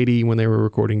telling the lady when they were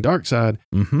recording Dark Side,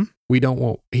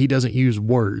 he doesn't use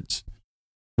words.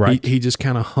 Right. He just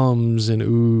kind of hums and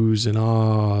oohs and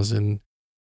ahs and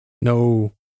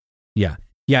no. Yeah.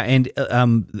 Yeah, and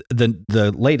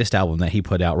the latest album that he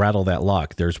put out, Rattle That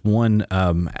Lock, there's one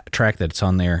track that's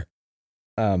on there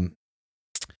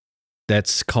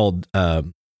that's called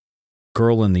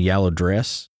Girl in the Yellow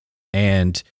Dress.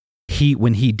 And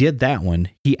when he did that one,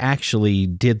 he actually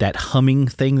did that humming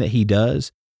thing that he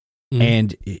does.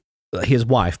 And his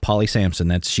wife, Polly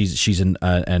Sampson, she's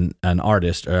an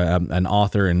artist, an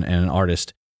author and an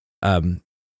artist.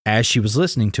 As she was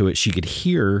listening to it, she could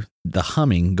hear the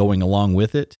humming going along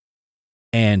with it,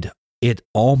 and it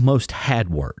almost had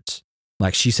words.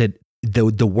 Like she said,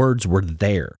 the words were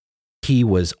there. He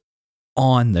was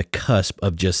on the cusp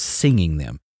of just singing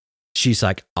them. She's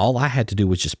like, all I had to do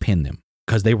was just pin them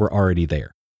because they were already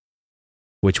there,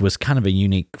 which was kind of a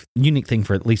unique thing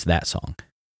for at least that song.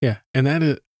 Yeah, and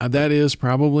that is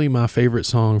probably my favorite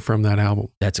song from that album.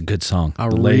 That's a good song. I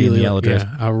really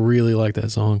like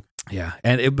that song. Yeah,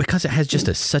 and because it has just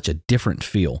such a different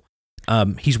feel.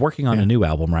 He's working on a new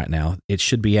album right now. It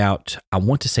should be out, I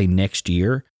want to say next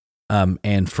year.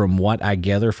 And from what I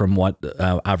gather, from what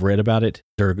I've read about it,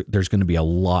 there's going to be a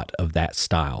lot of that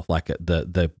style, like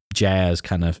the jazz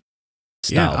kind of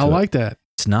style. Yeah, I like that.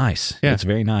 It's nice. Yeah. It's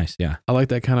very nice. Yeah. I like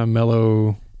that kind of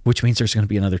mellow. Which means there's going to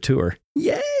be another tour.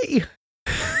 Yay!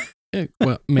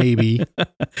 Well, maybe.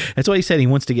 That's what he said. He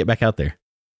wants to get back out there.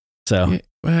 So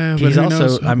he's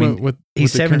also,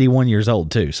 he's 71 years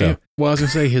old too. So, well, I was going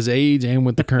to say his age and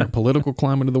with the current political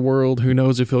climate of the world, who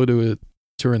knows if he'll do a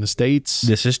tour in the States.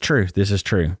 This is true.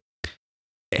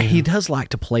 Yeah. He does like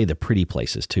to play the pretty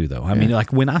places too, though. I mean,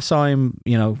 like when I saw him,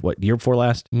 year before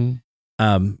last,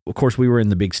 of course we were in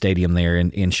the big stadium there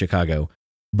in Chicago,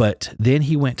 but then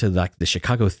he went to like the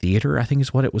Chicago Theater, I think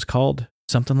is what it was called.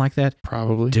 Something like that.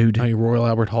 Probably. Dude. Royal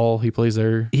Albert Hall, he plays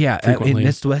there. Yeah, and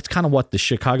that's kind of what the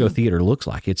Chicago Theater looks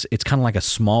like. It's kind of like a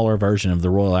smaller version of the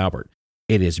Royal Albert.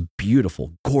 It is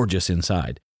beautiful, gorgeous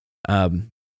inside.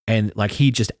 And like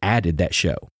he just added that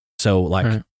show. So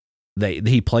like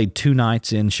he played 2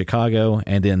 nights in Chicago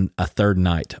and then a third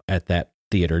night at that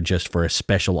theater just for a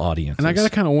special audience. And I got to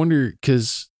kind of wonder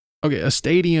because, a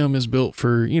stadium is built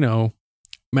for,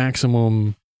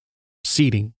 maximum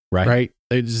seating, right?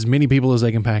 There's as many people as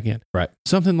they can pack in. Right.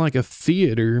 Something like a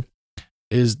theater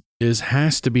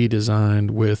has to be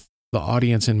designed with the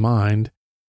audience in mind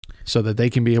so that they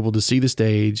can be able to see the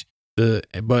stage,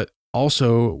 but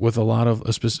also with a lot of,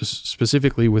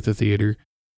 specifically with the theater,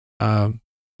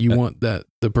 you want that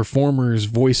the performers'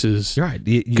 voices. Right.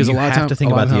 Because a lot of times, to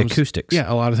think about the acoustics. Yeah.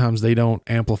 A lot of times they don't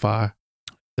amplify.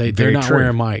 They're not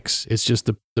wearing mics. It's just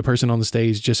the person on the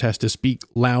stage just has to speak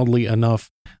loudly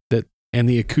enough and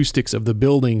the acoustics of the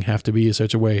building have to be in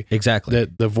such a way exactly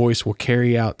that the voice will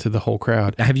carry out to the whole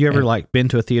crowd. Have you ever been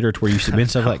to a theater to where you've been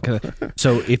stuff like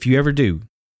so if you ever do,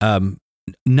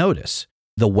 notice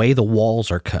the way the walls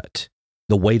are cut,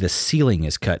 the way the ceiling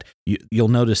is cut. You'll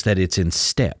notice that it's in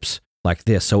steps like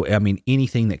this. So I mean,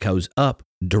 anything that goes up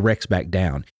directs back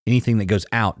down. Anything that goes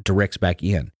out directs back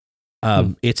in.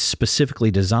 It's specifically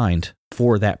designed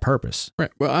for that purpose. Right.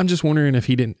 Well, I'm just wondering if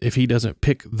he doesn't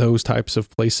pick those types of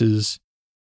places.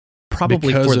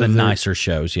 Probably for the nicer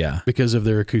shows, yeah. Because of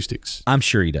their acoustics. I'm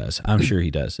sure he does.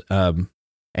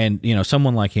 And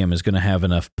someone like him is going to have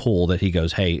enough pull that he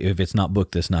goes, "Hey, if it's not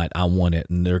booked this night, I want it,"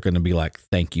 and they're going to be like,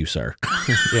 "Thank you, sir."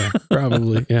 Yeah,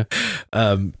 probably. Yeah.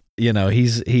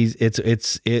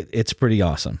 It's pretty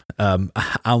awesome.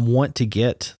 I want to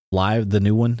get live the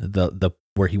new one, the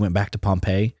where he went back to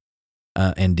Pompeii,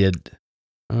 and did.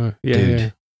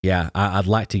 Yeah. I'd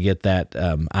like to get that.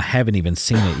 I haven't even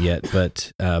seen it yet,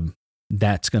 but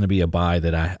that's going to be a buy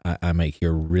that I make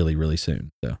here really, really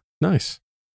soon. So nice.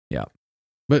 Yeah.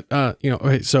 But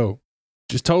okay, so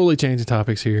just totally changing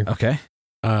topics here. Okay.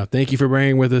 Thank you for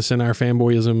bearing with us in our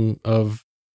fanboyism of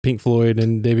Pink Floyd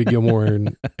and David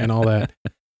Gilmour and all that.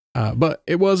 But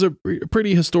it was a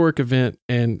pretty historic event,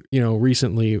 and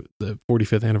recently the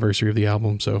 45th anniversary of the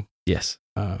album. So yes,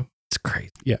 it's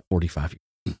great. Yeah, 45 years.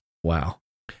 Wow.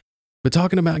 But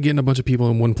talking about getting a bunch of people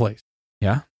in one place.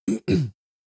 Yeah.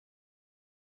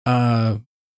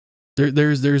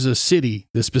 There's a city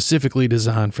that's specifically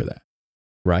designed for that.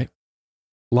 Right.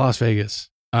 Las Vegas.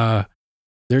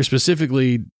 They're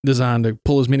specifically designed to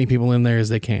pull as many people in there as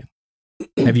they can.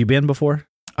 Have you been before?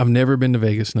 I've never been to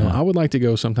Vegas. No, I would like to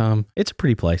go sometime. It's a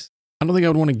pretty place. I don't think I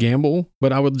would want to gamble,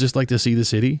 but I would just like to see the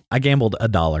city. I gambled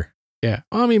 $1. Yeah.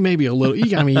 I mean, maybe a little. You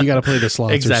got to play the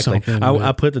slots exactly. or something.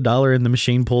 I put the $1 in the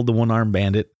machine, pulled the one-armed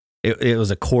bandit. It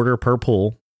was a quarter per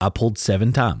pull. I pulled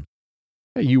 7 times.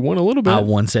 Hey, you won a little bit. I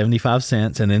won 75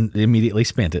 cents and then immediately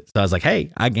spent it. So I was like,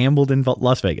 hey, I gambled in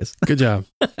Las Vegas. Good job.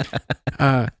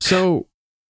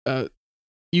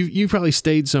 You probably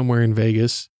stayed somewhere in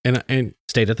Vegas and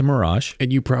stayed at the Mirage.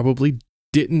 And you probably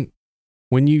didn't,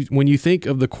 when you think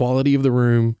of the quality of the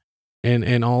room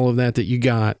and all of that you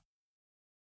got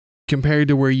compared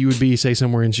to where you would be, say,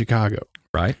 somewhere in Chicago.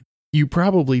 Right. You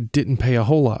probably didn't pay a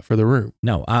whole lot for the room.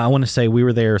 No, I want to say we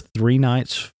were there 3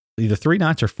 nights, either 3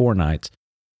 nights or 4 nights.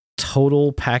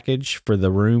 Total package for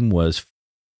the room was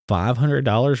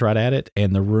 $500 right at it.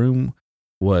 And the room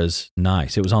was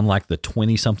nice. It was on like the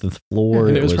 20-something floor. Yeah,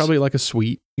 and it was probably like a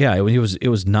suite. Yeah, it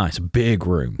was nice. Big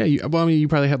room. Yeah, you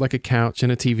probably had like a couch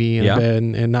and a TV and a bed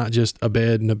and not just a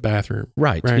bed and a bathroom.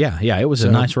 Right. Yeah, it was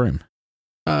a nice room.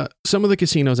 Some of the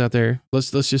casinos out there, let's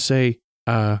just say,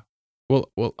 I'm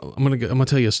gonna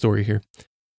tell you a story here.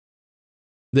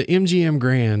 The MGM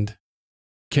Grand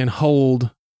can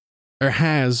hold or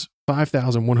has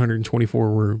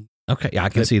 5,124 rooms. Okay, yeah, I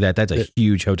can see that. That's a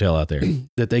huge hotel out there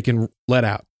that they can let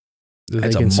out.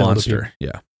 That's a monster.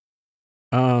 Yeah.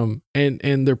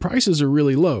 And their prices are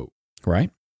really low.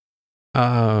 Right.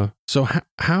 So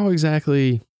how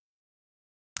exactly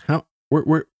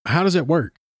how does that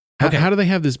work? How do they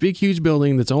have this big huge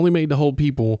building that's only made to hold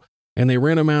people and they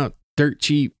rent them out dirt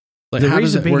cheap? Like, how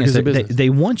does it work as a business? They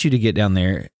want you to get down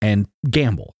there and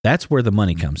gamble. That's where the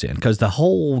money comes in, because the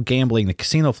whole gambling, the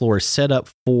casino floor is set up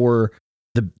for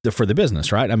the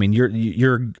business, right? I mean,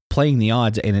 you're playing the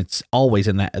odds, and it's always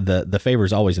in the favor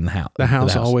is always in the house. The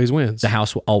house always wins. The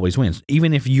house always wins.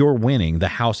 Even if you're winning, the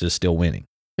house is still winning.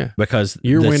 Yeah, because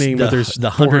you're winning, but there's the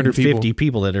 150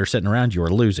 people that are sitting around you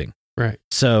are losing. Right.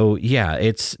 So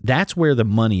yeah, that's where the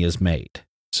money is made.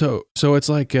 So it's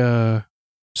like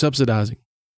subsidizing.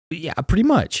 Yeah, pretty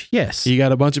much. Yes. You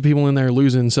got a bunch of people in there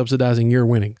losing, subsidizing your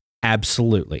winning.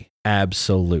 Absolutely.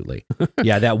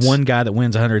 Yeah, that one guy that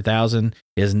wins 100,000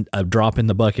 is a drop in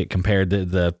the bucket compared to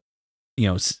the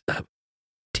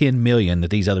 10 million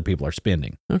that these other people are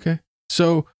spending. Okay.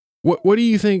 So what do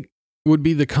you think would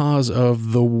be the cause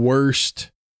of the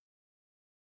worst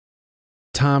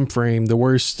time frame, the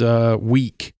worst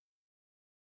week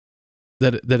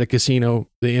that a casino,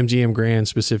 the MGM Grand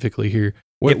specifically here?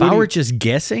 If I were just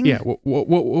guessing? Yeah. What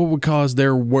would cause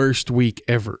their worst week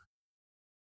ever?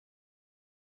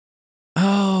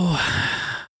 Oh,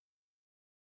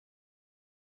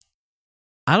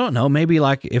 I don't know. Maybe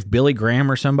like if Billy Graham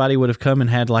or somebody would have come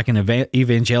and had like an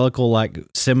evangelical like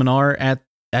seminar at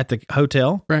the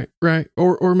hotel. Right.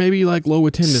 Or maybe like low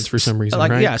attendance for some reason,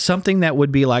 like, right? Yeah, something that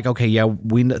would be like, okay, yeah,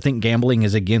 we think gambling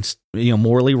is against,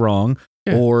 morally wrong.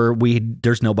 Yeah. Or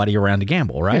there's nobody around to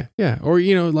gamble, right? Yeah. Or,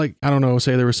 like, I don't know,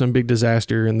 say there was some big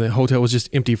disaster and the hotel was just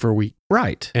empty for a week.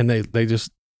 Right. And they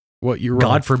just, you're wrong.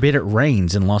 God forbid it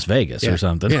rains in Las Vegas or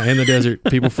something. Yeah, in the desert.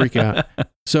 People freak out.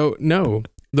 So, no,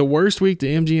 the worst week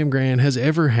the MGM Grand has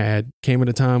ever had came at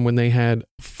a time when they had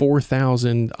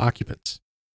 4,000 occupants.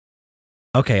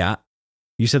 Okay,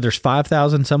 you said there's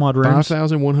 5,000 some odd rooms?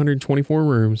 5,124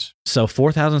 rooms. So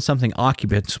 4,000 something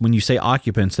occupants. When you say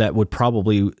occupants, that would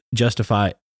probably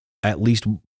justify at least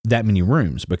that many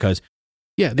rooms, because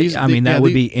that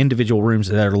would be individual rooms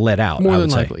that are let out. More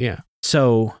than likely, yeah.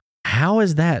 So how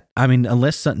is that? I mean,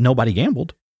 unless nobody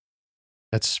gambled.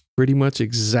 That's pretty much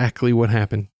exactly what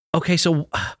happened. Okay, so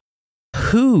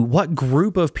what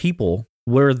group of people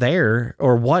were there,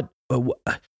 or what,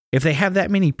 if they have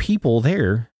that many people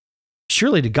there?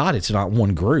 Surely to God, it's not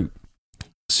one group.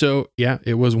 So yeah,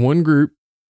 it was one group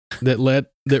that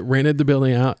rented the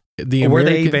building out. Were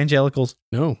they evangelicals?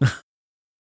 No.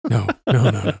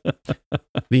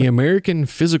 The American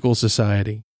Physical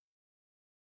Society,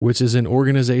 which is an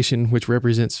organization which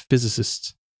represents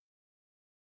physicists.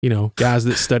 Guys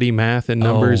that study math and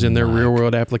numbers in their real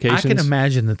world applications. I can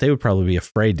imagine that they would probably be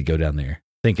afraid to go down there,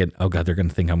 thinking, "Oh God, they're going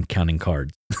to think I'm counting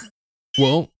cards."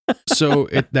 Well. So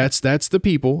that's the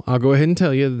people. I'll go ahead and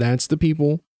tell you, that's the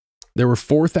people. There were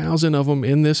 4,000 of them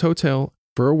in this hotel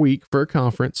for a week for a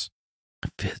conference.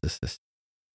 Physicists.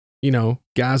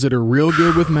 Guys that are real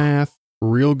good with math,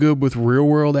 real good with real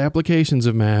world applications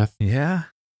of math. Yeah.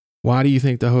 Why do you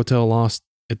think the hotel lost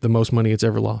the most money it's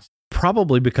ever lost?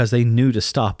 Probably because they knew to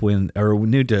stop when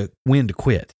to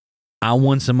quit. I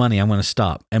won some money. I'm going to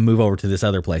stop and move over to this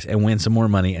other place and win some more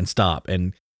money and stop.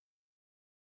 And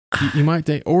you might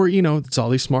think, or, it's all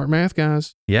these smart math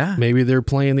guys. Yeah. Maybe they're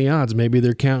playing the odds. Maybe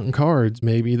they're counting cards.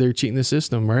 Maybe they're cheating the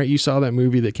system, right? You saw that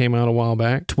movie that came out a while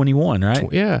back. 21,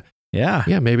 right? Yeah. Yeah.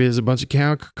 Yeah. Maybe there's a bunch of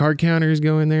card counters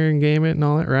go in there and game it and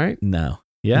all that, right? No.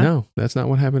 Yeah. No, that's not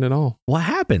what happened at all. What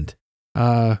happened?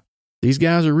 These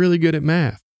guys are really good at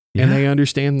math. Yeah. And they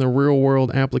understand the real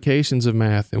world applications of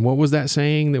math. And what was that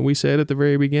saying that we said at the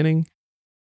very beginning?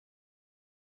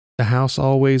 The house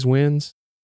always wins.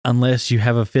 Unless you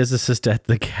have a physicist at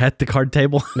the card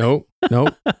table. Nope.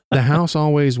 The house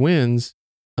always wins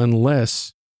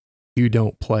unless you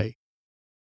don't play.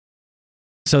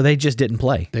 So they just didn't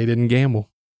play. They didn't gamble.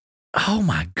 Oh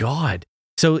my God.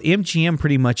 So MGM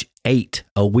pretty much ate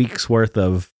a week's worth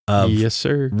of yes,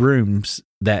 sir. Rooms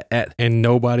and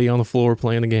nobody on the floor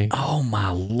playing the game. Oh my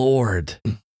Lord.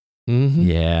 Mm-hmm.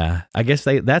 Yeah. I guess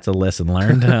that's a lesson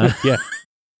learned. Huh? Yeah.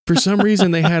 For some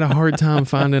reason, they had a hard time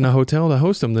finding a hotel to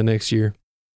host them the next year.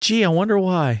 Gee, I wonder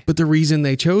why. But the reason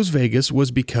they chose Vegas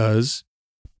was because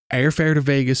airfare to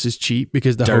Vegas is cheap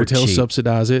because the hotels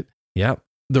subsidize it. Yep.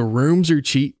 The rooms are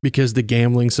cheap because the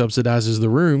gambling subsidizes the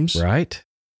rooms. Right.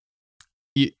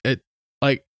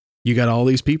 You got all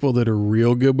these people that are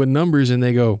real good with numbers and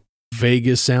they go,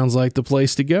 Vegas sounds like the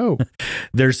place to go.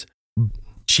 There's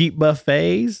cheap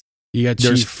buffets.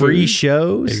 There's free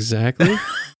shows. Exactly.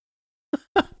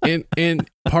 and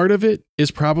part of it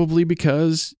is probably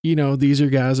because, these are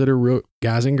guys that are real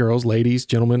guys and girls, ladies,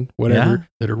 gentlemen, whatever,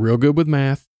 that are real good with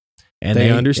math. And they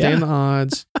understand the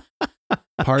odds.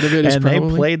 Part of it is probably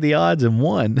they played the odds and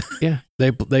won. Yeah.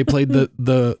 They played the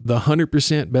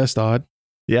 100% best odd.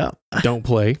 Yeah. Don't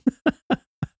play.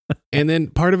 And then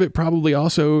part of it probably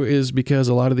also is because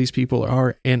a lot of these people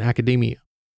are in academia.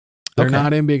 They're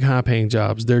not in big high paying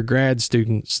jobs. They're grad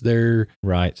students. They're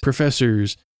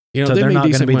professors. So they're not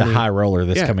going to be the high roller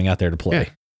that's coming out there to play.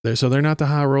 Yeah. So they're not the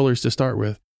high rollers to start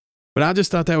with. But I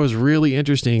just thought that was really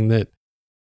interesting that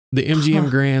the MGM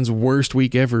Grand's worst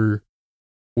week ever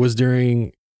was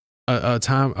during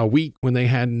a week when they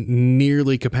had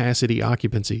nearly capacity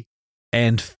occupancy.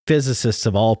 And physicists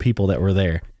of all people that were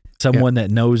there. Someone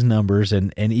that knows numbers.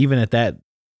 And even at that,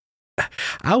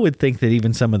 I would think that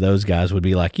even some of those guys would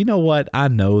be like, you know what? I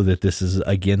know that this is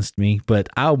against me, but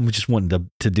I'm just wanting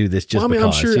to do this just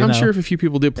because. I'm sure if a few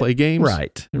people did play games.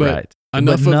 Right. Right.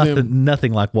 Enough of them.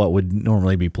 Nothing like what would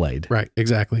normally be played. Right.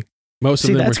 Exactly. Most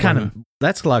of them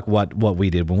that's like what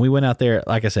we did when we went out there.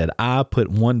 Like I said, I put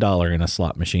 $1 in a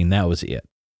slot machine. That was it.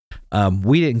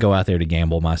 We didn't go out there to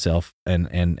gamble, myself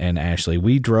and Ashley.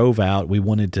 We drove out. We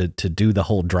wanted to do the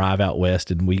whole drive out west.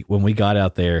 And when we got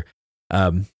out there,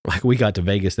 we got to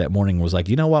Vegas that morning, was like,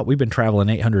 you know what? We've been traveling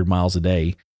 800 miles a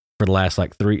day for the last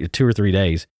 2 or 3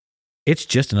 days. It's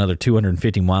just another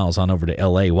 250 miles on over to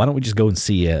LA. Why don't we just go and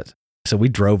see it? So we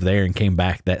drove there and came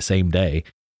back that same day.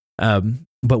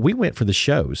 But we went for the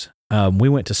shows. We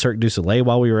went to Cirque du Soleil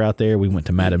while we were out there. We went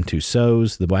to Madame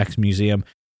Tussauds, the Wax Museum.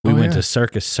 We went to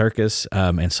Circus,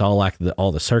 and saw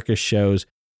all the circus shows.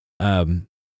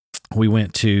 We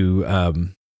went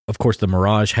to, of course, the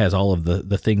Mirage has all of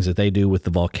the things that they do with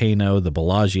the volcano. The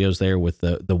Bellagio's there with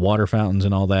the water fountains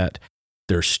and all that.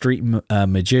 There's street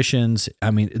magicians.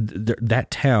 I mean,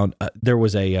 that town. There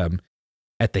was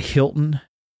at the Hilton.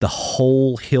 The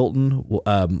whole Hilton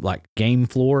game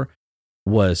floor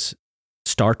was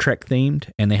Star Trek themed,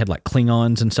 and they had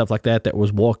Klingons and stuff like that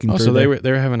was walking through. So they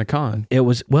were having a con. It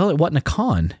wasn't a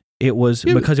con. It was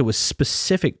because it was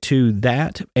specific to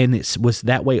that, and it was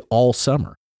that way all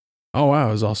summer. Oh wow,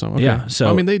 it was awesome. Okay. Yeah,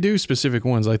 so they do specific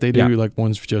ones, they do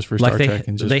ones just for Star Trek,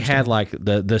 and just they had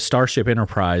the Starship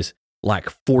Enterprise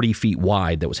 40 feet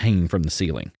wide that was hanging from the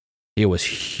ceiling. It was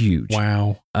huge.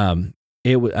 Wow.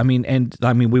 It was.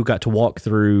 We got to walk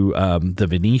through the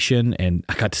Venetian, and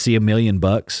I got to see $1 million.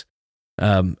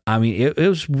 It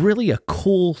was really a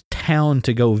cool town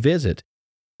to go visit.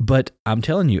 But I'm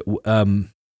telling you,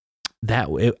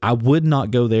 I would not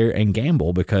go there and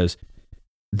gamble because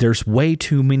there's way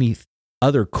too many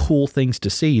other cool things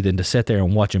to see than to sit there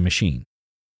and watch a machine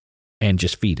and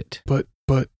just feed it. But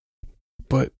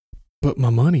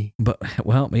my money.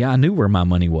 I knew where my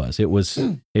money was. It was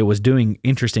doing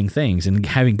interesting things and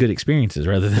having good experiences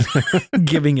rather than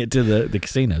giving it to the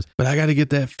casinos. But I got to get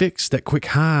that fix, that quick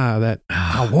high that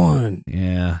I won.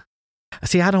 Yeah.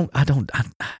 See,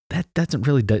 that doesn't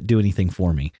really do anything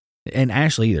for me. And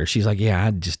Ashley either. She's like, yeah,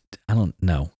 I don't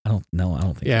know. I don't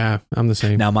think. Yeah, I'm the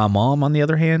same. Now, my mom, on the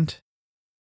other hand,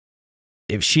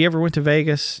 if she ever went to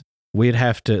Vegas, we'd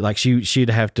have to like she'd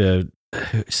have to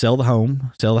sell the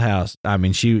home, sell the house. I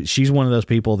mean, she's one of those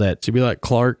people that she'd be like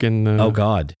Clark and oh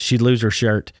God, she'd lose her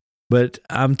shirt. But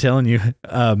I'm telling you,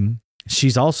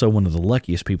 she's also one of the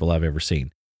luckiest people I've ever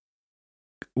seen.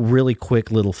 Really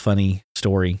quick little funny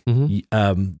story.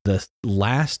 Mm-hmm.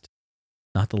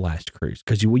 Not the last cruise,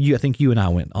 because I think you and I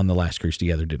went on the last cruise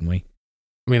together, didn't we?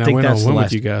 I mean, I went on one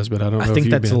with you guys, but I don't know. I think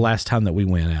that's the last time that we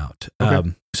went out.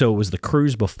 Okay. So it was the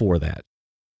cruise before that.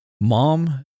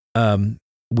 Mom,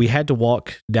 we had to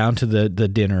walk down to the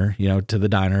dinner, to the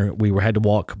diner. We had to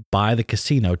walk by the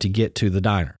casino to get to the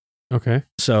diner. Okay.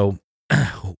 So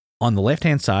on the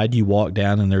left-hand side, you walk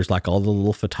down and there's like all the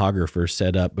little photographers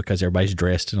set up because everybody's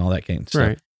dressed and all that kind of stuff.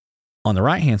 Right. On the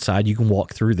right-hand side, you can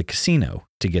walk through the casino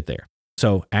to get there.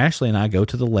 So Ashley and I go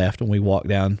to the left and we walk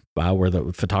down by where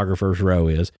the photographer's row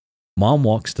is. Mom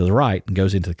walks to the right and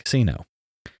goes into the casino.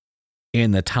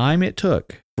 In the time it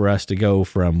took for us to go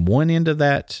from one end of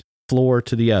that floor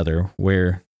to the other,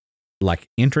 where like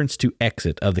entrance to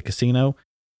exit of the casino,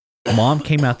 Mom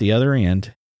came out the other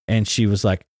end and she was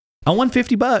like, I won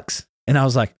 $50. And I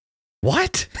was like,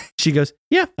 what? She goes,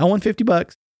 yeah, I won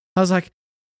 $50. I was like,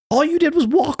 all you did was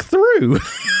walk through.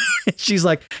 She's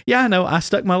like, yeah, I know. I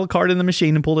stuck my little card in the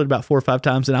machine and pulled it about 4 or 5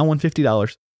 times and I won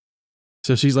 $50.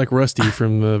 So she's like Rusty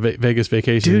from the Vegas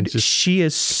Vacation. Dude, she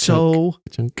is so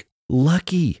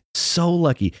lucky. So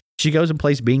lucky. She goes and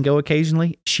plays bingo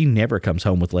occasionally. She never comes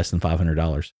home with less than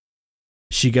 $500.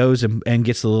 She goes and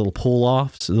gets the little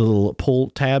pull-offs, the little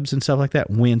pull tabs and stuff like that,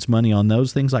 wins money on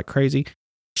those things like crazy.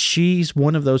 She's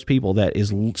one of those people that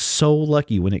is so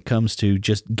lucky when it comes to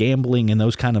just gambling and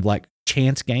those kind of like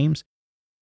chance games.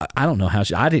 I don't know how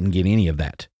I didn't get any of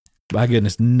that. My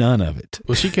goodness, none of it.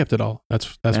 Well, she kept it all. That's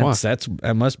why.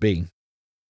 That must be.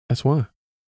 That's why.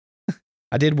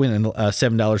 I did win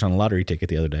 $7 on a lottery ticket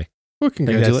the other day. Well,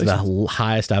 congratulations. That's the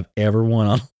highest I've ever won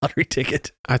on a lottery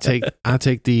ticket. I take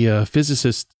the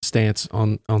physicist stance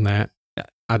on that.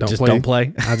 I don't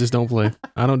play. I just don't play.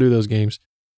 I don't do those games.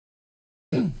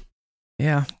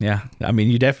 Yeah. I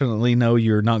mean, you definitely know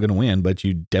you're not going to win, but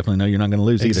you definitely know you're not going to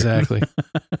lose either. Exactly.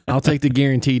 I'll take the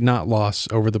guaranteed not loss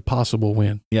over the possible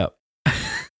win. Yep.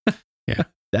 Yeah.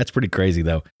 That's pretty crazy,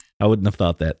 though. I wouldn't have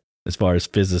thought that as far as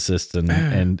physicists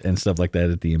and stuff like that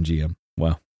at the MGM.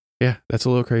 Wow. Yeah, that's a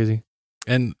little crazy.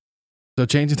 And so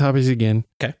changing topics again.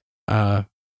 Okay.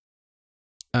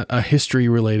 A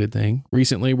history-related thing.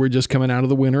 Recently, we're just coming out of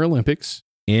the Winter Olympics.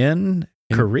 In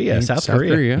Korea, South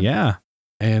Korea. Yeah.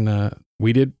 And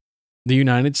we did the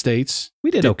United States. We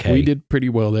did okay. We did pretty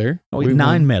well there. We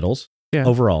 9 medals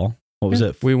overall. What was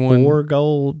it? We won 4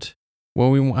 gold.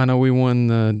 Well, I know we won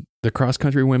the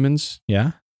cross-country women's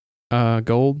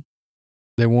gold.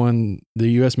 They won, the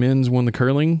U.S. men's won the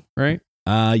curling, right?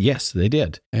 Yes, they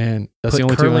did. And that's Put the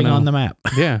only curling two I know. on the map.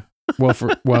 Yeah.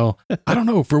 Well, I don't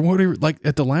know. For whatever, like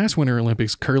at the last Winter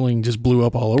Olympics, curling just blew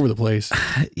up all over the place.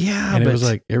 Yeah. And it was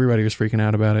like everybody was freaking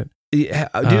out about it. Yeah,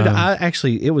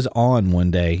 dude, it was on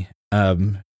one day.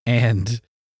 And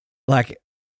like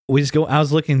I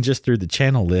was looking just through the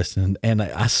channel list and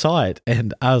I saw it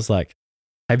and I was like,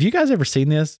 have you guys ever seen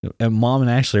this? And Mom and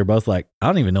Ashley are both like, I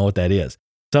don't even know what that is.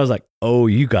 So I was like, oh,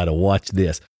 you got to watch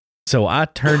this. So I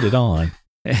turned it on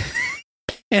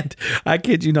and I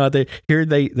kid you not, they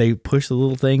push the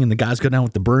little thing and the guys go down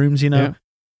with the brooms, and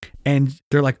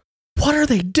they're like, what are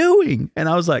they doing? And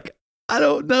I was like, I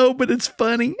don't know, but it's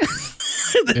funny.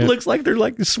 It looks like they're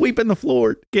like sweeping the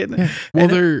floor, Well,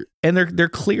 they're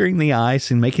clearing the ice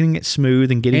and making it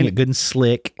smooth and getting it good and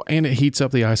slick. And it heats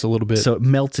up the ice a little bit, so it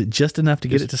melts it just enough to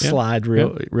get it to slide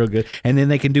real good. And then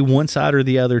they can do one side or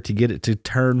the other to get it to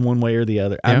turn one way or the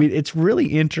other. I mean, it's really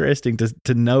interesting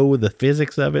to know the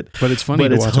physics of it. But it's funny.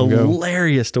 But it's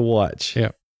hilarious to watch.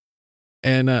 Yeah.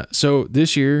 And so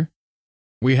this year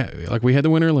we had the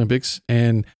Winter Olympics,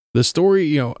 and the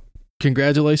story,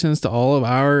 congratulations to all of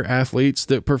our athletes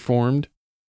that performed.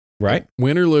 Right.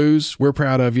 Win or lose, we're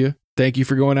proud of you. Thank you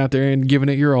for going out there and giving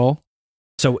it your all.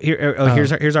 So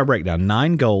here's our breakdown: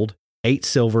 9 gold, 8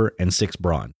 silver, and 6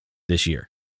 bronze this year.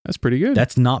 That's pretty good.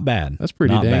 That's not bad. That's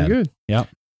pretty dang good. Yep.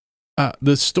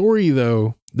 The story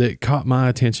though that caught my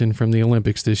attention from the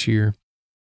Olympics this year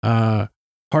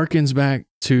harkens back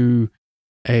to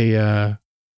a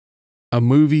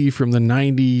movie from the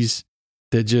 90s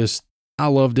that I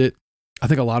loved it. I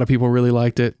think a lot of people really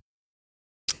liked it.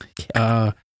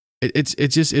 It's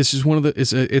just one of the,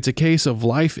 it's a case of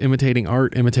life imitating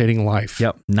art, imitating life.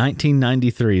 Yep.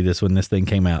 1993, when this thing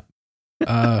came out.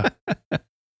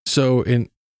 So in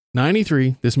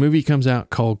 93, this movie comes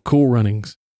out called Cool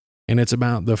Runnings, and it's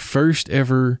about the first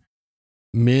ever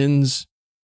men's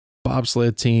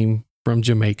bobsled team from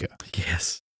Jamaica.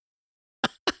 Yes.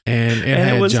 And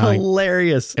it was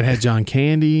hilarious. It had John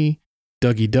Candy,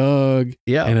 Dougie Doug,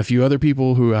 and a few other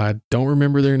people who I don't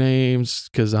remember their names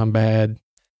because I'm bad.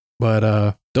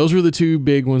 But those were the two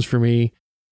big ones for me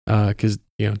because,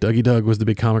 Dougie Doug was the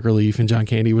big comic relief and John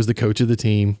Candy was the coach of the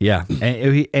team. Yeah.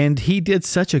 And he did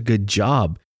such a good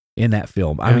job in that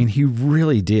film. I mean, he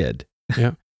really did.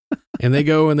 Yeah. And they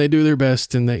go and they do their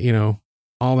best and they,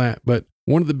 all that. But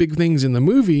one of the big things in the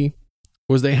movie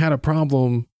was they had a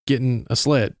problem getting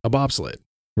a bobsled.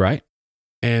 Right.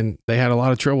 And they had a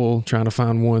lot of trouble trying to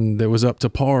find one that was up to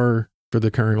par for the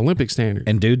current Olympic standard.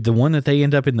 And dude, the one that they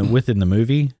end up with in the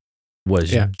movie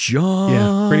was junk.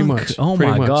 Yeah, pretty much. Oh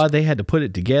my God. They had to put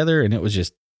it together and it was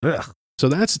just, ugh. So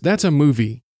that's a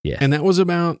movie. Yeah. And that was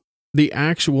about the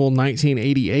actual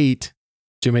 1988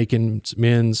 Jamaican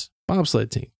men's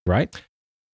bobsled team. Right.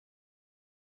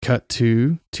 Cut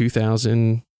to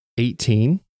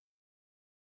 2018.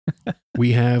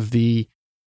 We have the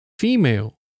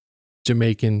female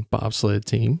Jamaican bobsled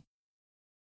team.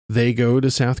 They go to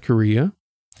South Korea.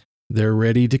 They're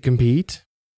ready to compete.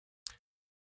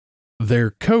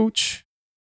 Their coach,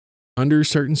 under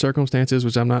certain circumstances,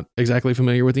 which I'm not exactly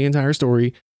familiar with the entire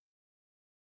story,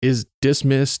 is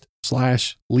dismissed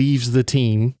 / leaves the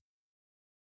team.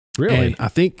 Really? And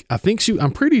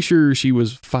I'm pretty sure she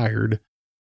was fired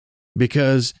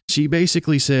because she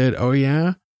basically said, "Oh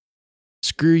yeah,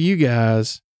 screw you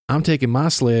guys. I'm taking my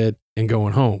sled and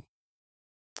going home."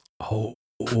 Oh.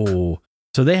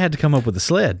 So they had to come up with a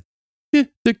sled. Yeah,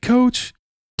 the coach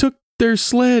took their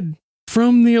sled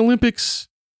from the Olympics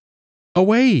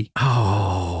away.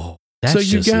 Oh, that's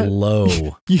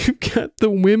low. You got the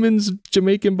women's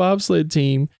Jamaican bobsled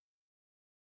team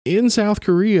in South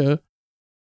Korea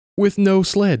with no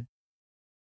sled.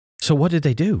 So what did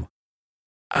they do?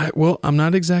 I'm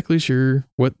not exactly sure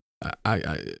what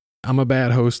I'm a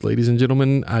bad host, ladies and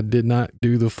gentlemen. I did not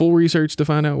do the full research to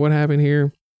find out what happened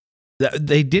here.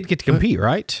 They did get to compete,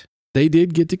 right? They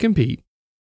did get to compete.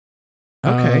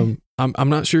 Okay. I'm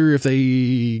not sure if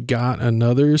they got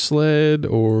another sled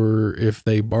or if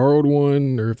they borrowed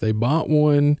one or if they bought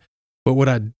one. But what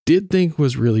I did think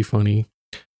was really funny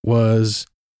was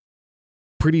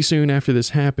pretty soon after this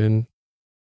happened,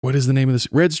 what is the name of this?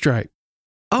 Red Stripe.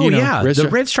 Oh, the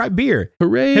Red Stripe beer.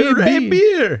 Hooray,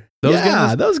 beer.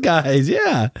 Those guys,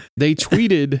 yeah. They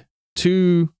tweeted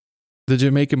to the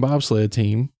Jamaican bobsled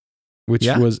team, which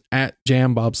was at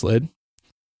Jam Bobsled.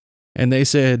 And they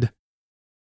said,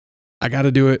 "I got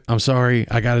to do it. I'm sorry.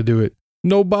 I got to do it.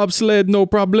 No bobsled, no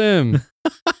problem."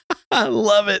 I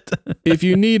love it. If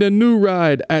you need a new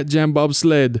ride at Jam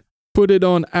Bobsled, put it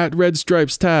on at Red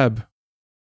Stripes tab.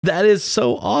 That is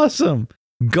so awesome.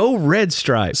 Go Red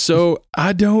Stripe. So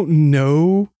I don't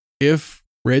know if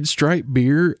Red Stripe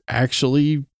beer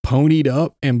actually ponied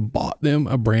up and bought them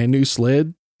a brand new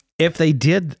sled. If they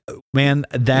did, man,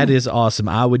 that is awesome.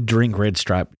 I would drink Red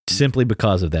Stripe simply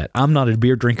because of that. I'm not a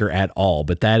beer drinker at all,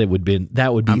 but that would be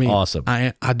awesome.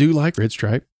 I do like Red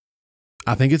Stripe.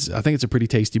 I think it's a pretty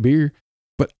tasty beer.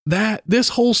 But this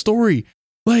whole story,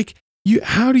 like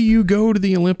how do you go to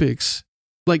the Olympics?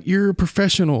 Like you're a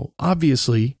professional,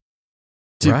 obviously,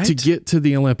 to get to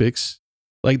the Olympics.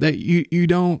 Like that you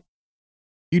don't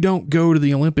go to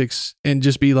the Olympics and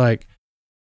just be like,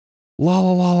 la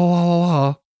la la la la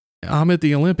la, I'm at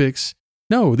the Olympics.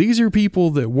 No, these are people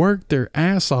that work their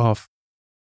ass off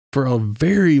for a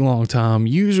very long time,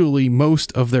 usually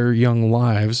most of their young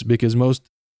lives, because most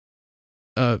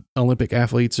Olympic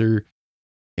athletes are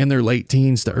in their late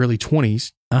teens to early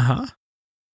 20s. Uh-huh.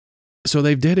 So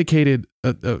they've dedicated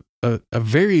a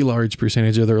very large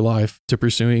percentage of their life to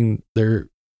pursuing their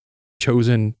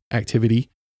chosen activity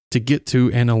to get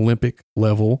to an Olympic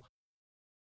level.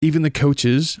 Even the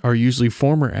coaches are usually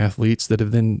former athletes that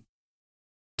have then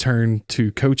turned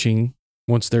to coaching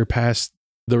once they're past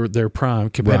their prime,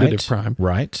 competitive prime.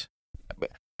 Right.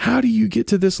 How do you get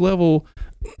to this level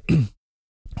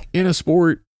in a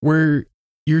sport where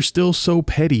you're still so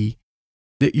petty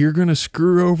that you're going to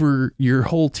screw over your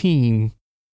whole team?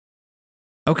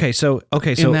 So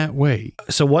in that way.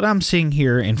 So what I'm seeing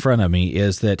here in front of me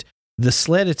is that the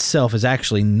sled itself is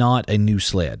actually not a new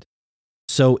sled.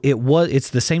 So it's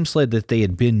the same sled that they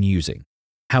had been using.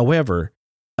 However,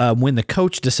 when the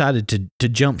coach decided to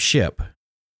jump ship,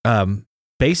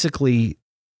 basically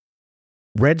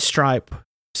Red Stripe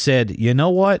said, "You know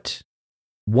what?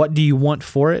 What do you want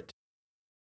for it?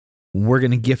 We're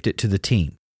going to gift it to the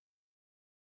team."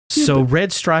 So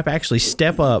Red Stripe actually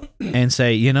step up and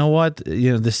say, "You know what?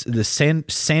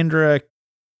 Sandra,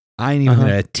 I ain't even going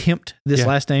to attempt this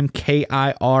last name, Kiriasis.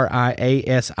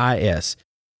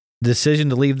 Decision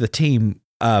to leave the team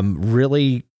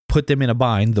really put them in a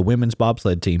bind, the women's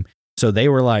bobsled team. So they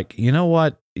were like, you know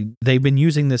what? They've been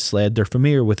using this sled. They're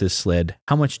familiar with this sled.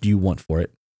 How much do you want for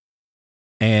it?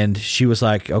 And she was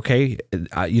like, okay,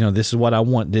 this is what I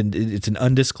want. It's an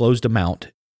undisclosed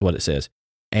amount, what it says.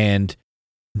 And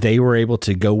they were able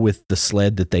to go with the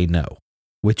sled that they know,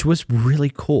 which was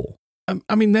really cool.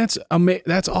 I mean, that's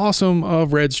awesome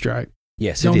of Red Stripe.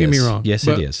 Yes, Don't get me wrong. Yes,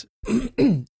 it is.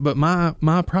 But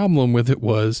my problem with it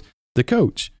was the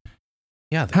coach.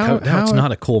 Yeah, that's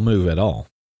not a cool move at all.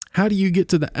 How do you get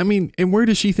to that? I mean, and where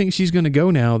does she think she's going to go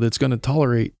now that's going to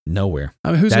tolerate? Nowhere.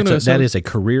 I mean, that is a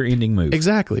career-ending move.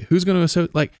 Exactly. Who's going to,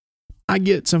 like, I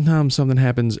get sometimes something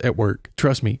happens at work.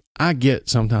 Trust me, I get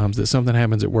sometimes that something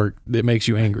happens at work that makes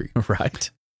you angry. Right.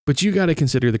 But you got to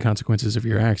consider the consequences of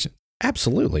your action.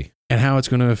 Absolutely. And how it's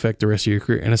going to affect the rest of your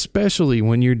career. And especially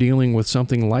when you're dealing with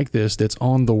something like this that's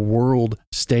on the world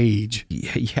stage.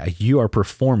 Yeah, you are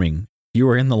performing. You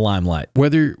are in the limelight.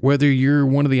 Whether you're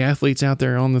one of the athletes out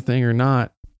there on the thing or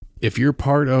not, if you're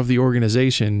part of the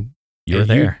organization, you're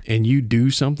there. And you do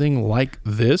something like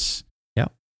this. Yeah.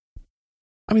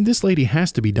 I mean, this lady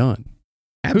has to be done.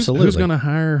 Absolutely. Who's going to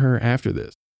hire her after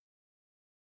this?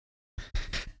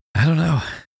 I don't know.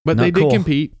 But they did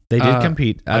compete. They did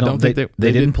compete. I don't think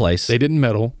they didn't place. They didn't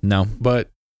medal. No.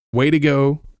 But way to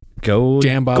go. Go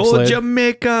jam bobsled. Go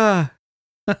Jamaica.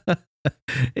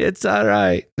 It's all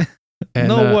right. And,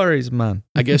 no worries, man.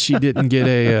 I guess she didn't get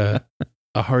a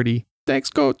hearty,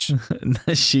 thanks, coach.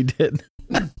 She didn't.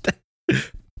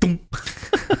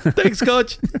 Thanks,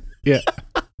 coach. Yeah.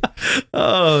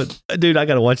 Oh, dude, I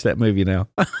got to watch that movie now.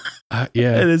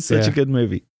 Yeah. It is such a good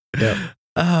movie. Yeah.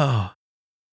 Oh.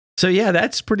 So, yeah,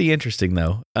 that's pretty interesting,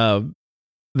 though.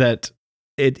 That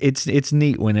it's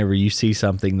neat whenever you see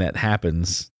something that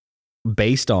happens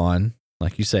based on,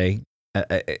 like you say,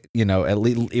 at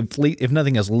least if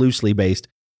nothing else, loosely based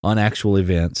on actual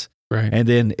events, right? And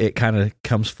then it kind of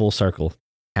comes full circle,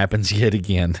 happens yet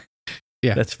again.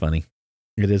 Yeah, that's funny.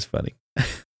 It is funny.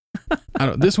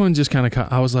 This one just kind of,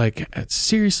 I was like,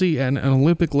 seriously, an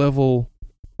Olympic level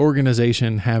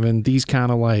organization having these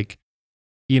kind of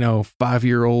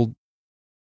 5-year-old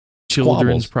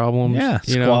children's problems,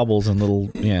 squabbles and little,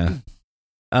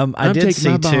 I did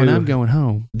see too. And I'm going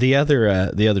home. The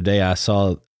other day I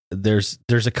saw. There's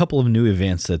a couple of new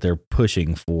events that they're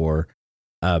pushing for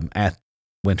at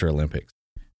Winter Olympics.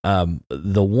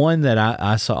 The one that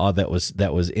I saw that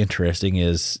was interesting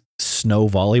is snow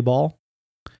volleyball.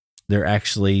 They're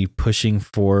actually pushing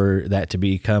for that to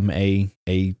become a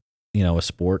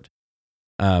sport.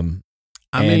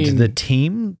 The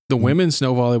team, the women's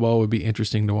snow volleyball would be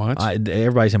interesting to watch.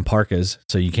 Everybody's in parkas,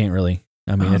 so you can't really.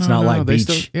 I mean, it's not like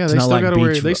beach. They still got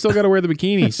to wear the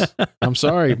bikinis. I'm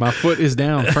sorry, my foot is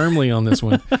down firmly on this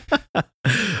one.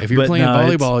 If you're playing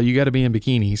volleyball, you got to be in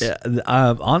bikinis.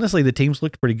 Honestly, the teams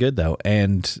looked pretty good though,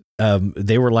 and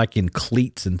they were like in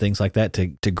cleats and things like that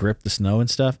to grip the snow and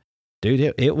stuff.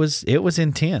 Dude, it was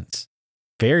intense,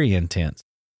 very intense.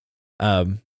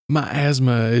 My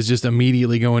asthma is just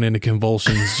immediately going into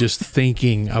convulsions just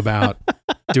thinking about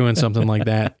doing something like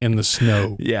that in the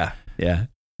snow. Yeah.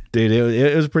 Dude,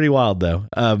 it was pretty wild though.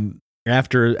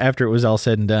 After it was all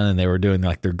said and done, and they were doing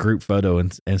like their group photo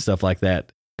and stuff like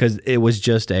that, because it was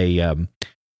just a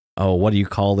what do you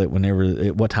call it?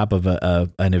 What type of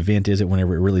an event is it?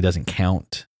 Whenever it really doesn't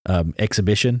count,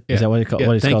 exhibition. Yeah. Is that what it's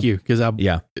called? Thank you, because I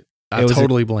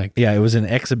totally blanked. Yeah, it was an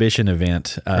exhibition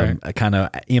event, kind of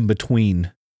in between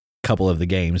a couple of the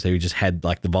games. They just had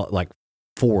like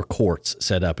 4 courts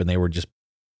set up, and they were just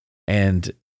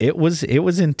It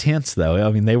was intense though.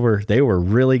 I mean, they were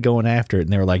really going after it, and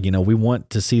they were like, we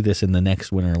want to see this in the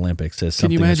next Winter Olympics as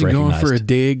something. Can you imagine that's going for a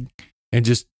dig and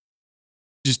just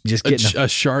getting a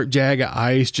sharp jag of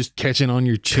ice just catching on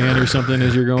your chin or something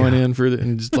as you're going in for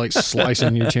and just like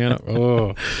slicing your chin up?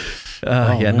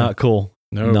 Yeah, man. Not cool.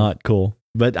 No, not cool.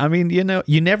 But I mean,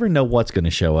 you never know what's going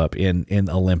to show up in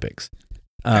Olympics.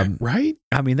 Right?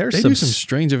 I mean, they do some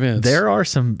strange events. There are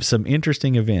some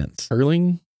interesting events.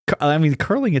 Curling. I mean,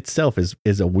 curling itself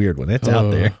is a weird one. It's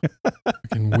out there.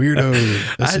 Fucking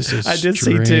weirdo. This is I did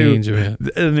see too.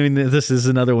 Event. I mean, this is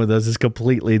another one of those. It's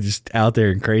completely just out there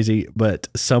and crazy. But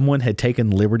someone had taken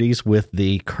liberties with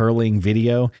the curling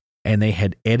video, and they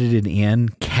had edited in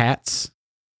cats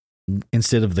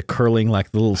instead of the curling,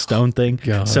 like the little stone thing.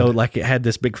 God. So like it had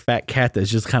this big fat cat that's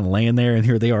just kind of laying there, and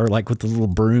here they are like with the little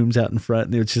brooms out in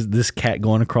front, and it's just this cat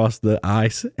going across the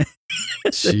ice.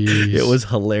 Jeez. It was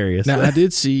hilarious. Now I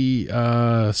did see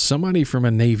somebody from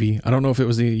a Navy. I don't know if it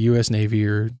was the U.S. Navy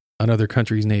or another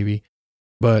country's Navy,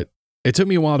 but it took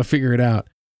me a while to figure it out.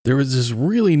 There was this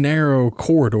really narrow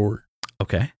corridor.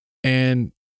 Okay.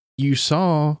 And you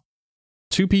saw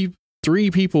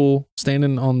three people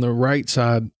standing on the right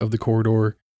side of the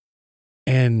corridor,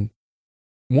 and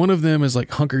one of them is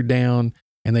like hunkered down,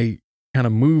 and they kind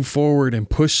of move forward and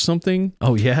push something.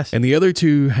 Oh, yes. And the other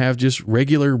two have just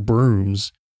regular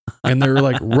brooms, and they're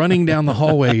like running down the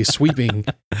hallway sweeping.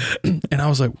 And I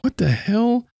was like, what the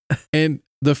hell? And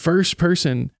the first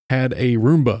person had a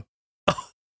Roomba.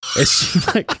 And she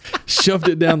like shoved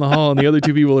it down the hall, and the other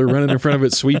two people are running in front of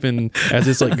it sweeping as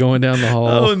it's like going down the hall.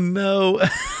 Oh, no.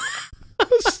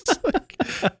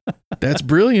 That's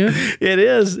brilliant. It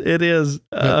is. It is.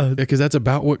 Because that's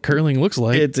about what curling looks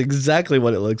like. It's exactly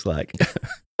what it looks like.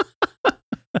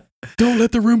 Don't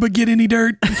let the Roomba get any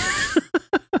dirt.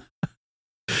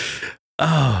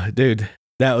 Oh, dude.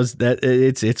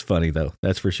 It's funny, though.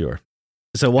 That's for sure.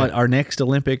 So what our next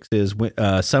Olympics is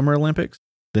Summer Olympics.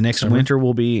 The next winter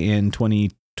will be in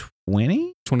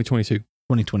 2020? 2022.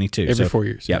 2022. Every 4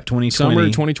 years. Yeah, 2020. Summer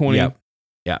 2020. Yeah,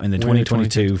 and then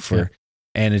 2022 for...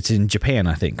 And it's in Japan,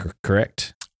 I think,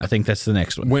 correct? I think that's the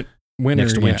next one.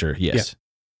 Winter, yes.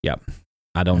 Yeah.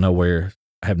 I don't know where,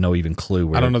 I have no even clue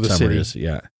where I don't know the summer city. is.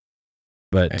 Yeah.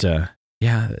 But, they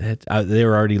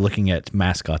were already looking at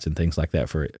mascots and things like that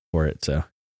for it. So,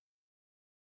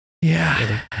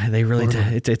 yeah, they really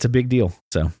did. It's a big deal.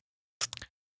 So,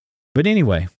 but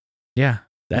anyway, yeah,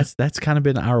 that's kind of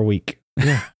been our week.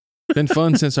 Yeah. Been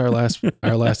fun since our last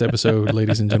episode,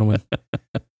 ladies and gentlemen.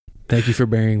 Thank you for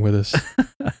bearing with us.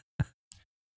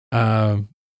 And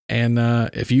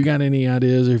if you got any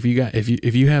ideas, or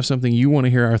if you have something you want to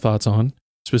hear our thoughts on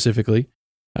specifically,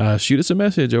 shoot us a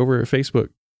message over at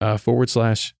Facebook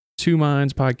 /2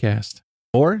 Minds Podcast.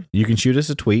 Or you can shoot us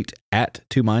a tweet at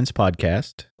 2 Minds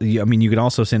Podcast. I mean, you can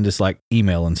also send us like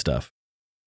email and stuff.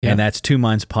 Yeah. And that's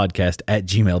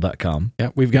 2mindspodcast@gmail.com.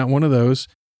 Yeah, we've got one of those.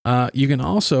 You can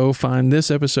also find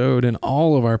this episode and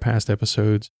all of our past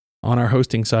episodes on our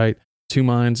hosting site,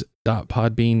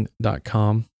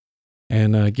 2minds.podbean.com,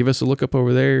 and give us a look up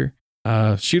over there.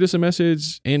 Shoot us a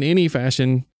message in any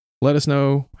fashion. Let us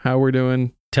know how we're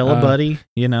doing. Tell a buddy.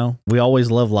 We always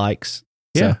love likes.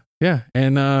 Yeah, yeah.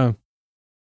 And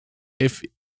if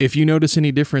you notice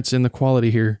any difference in the quality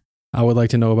here, I would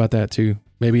like to know about that too.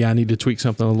 Maybe I need to tweak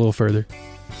something a little further.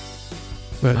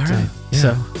 But, all right.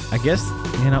 So I guess,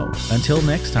 until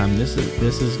next time, this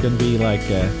is going to be like,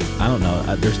 I don't know.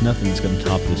 There's nothing that's going to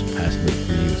top this past week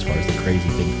for you as far as the crazy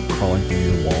thing crawling through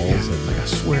your walls. Yeah, and I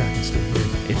swear I can still hear it.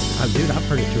 Dude, I've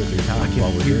heard it 2 or 3 times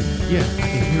while we're here. Yeah, I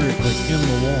can hear it like in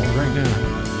the wall right now.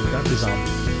 You've got this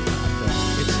off.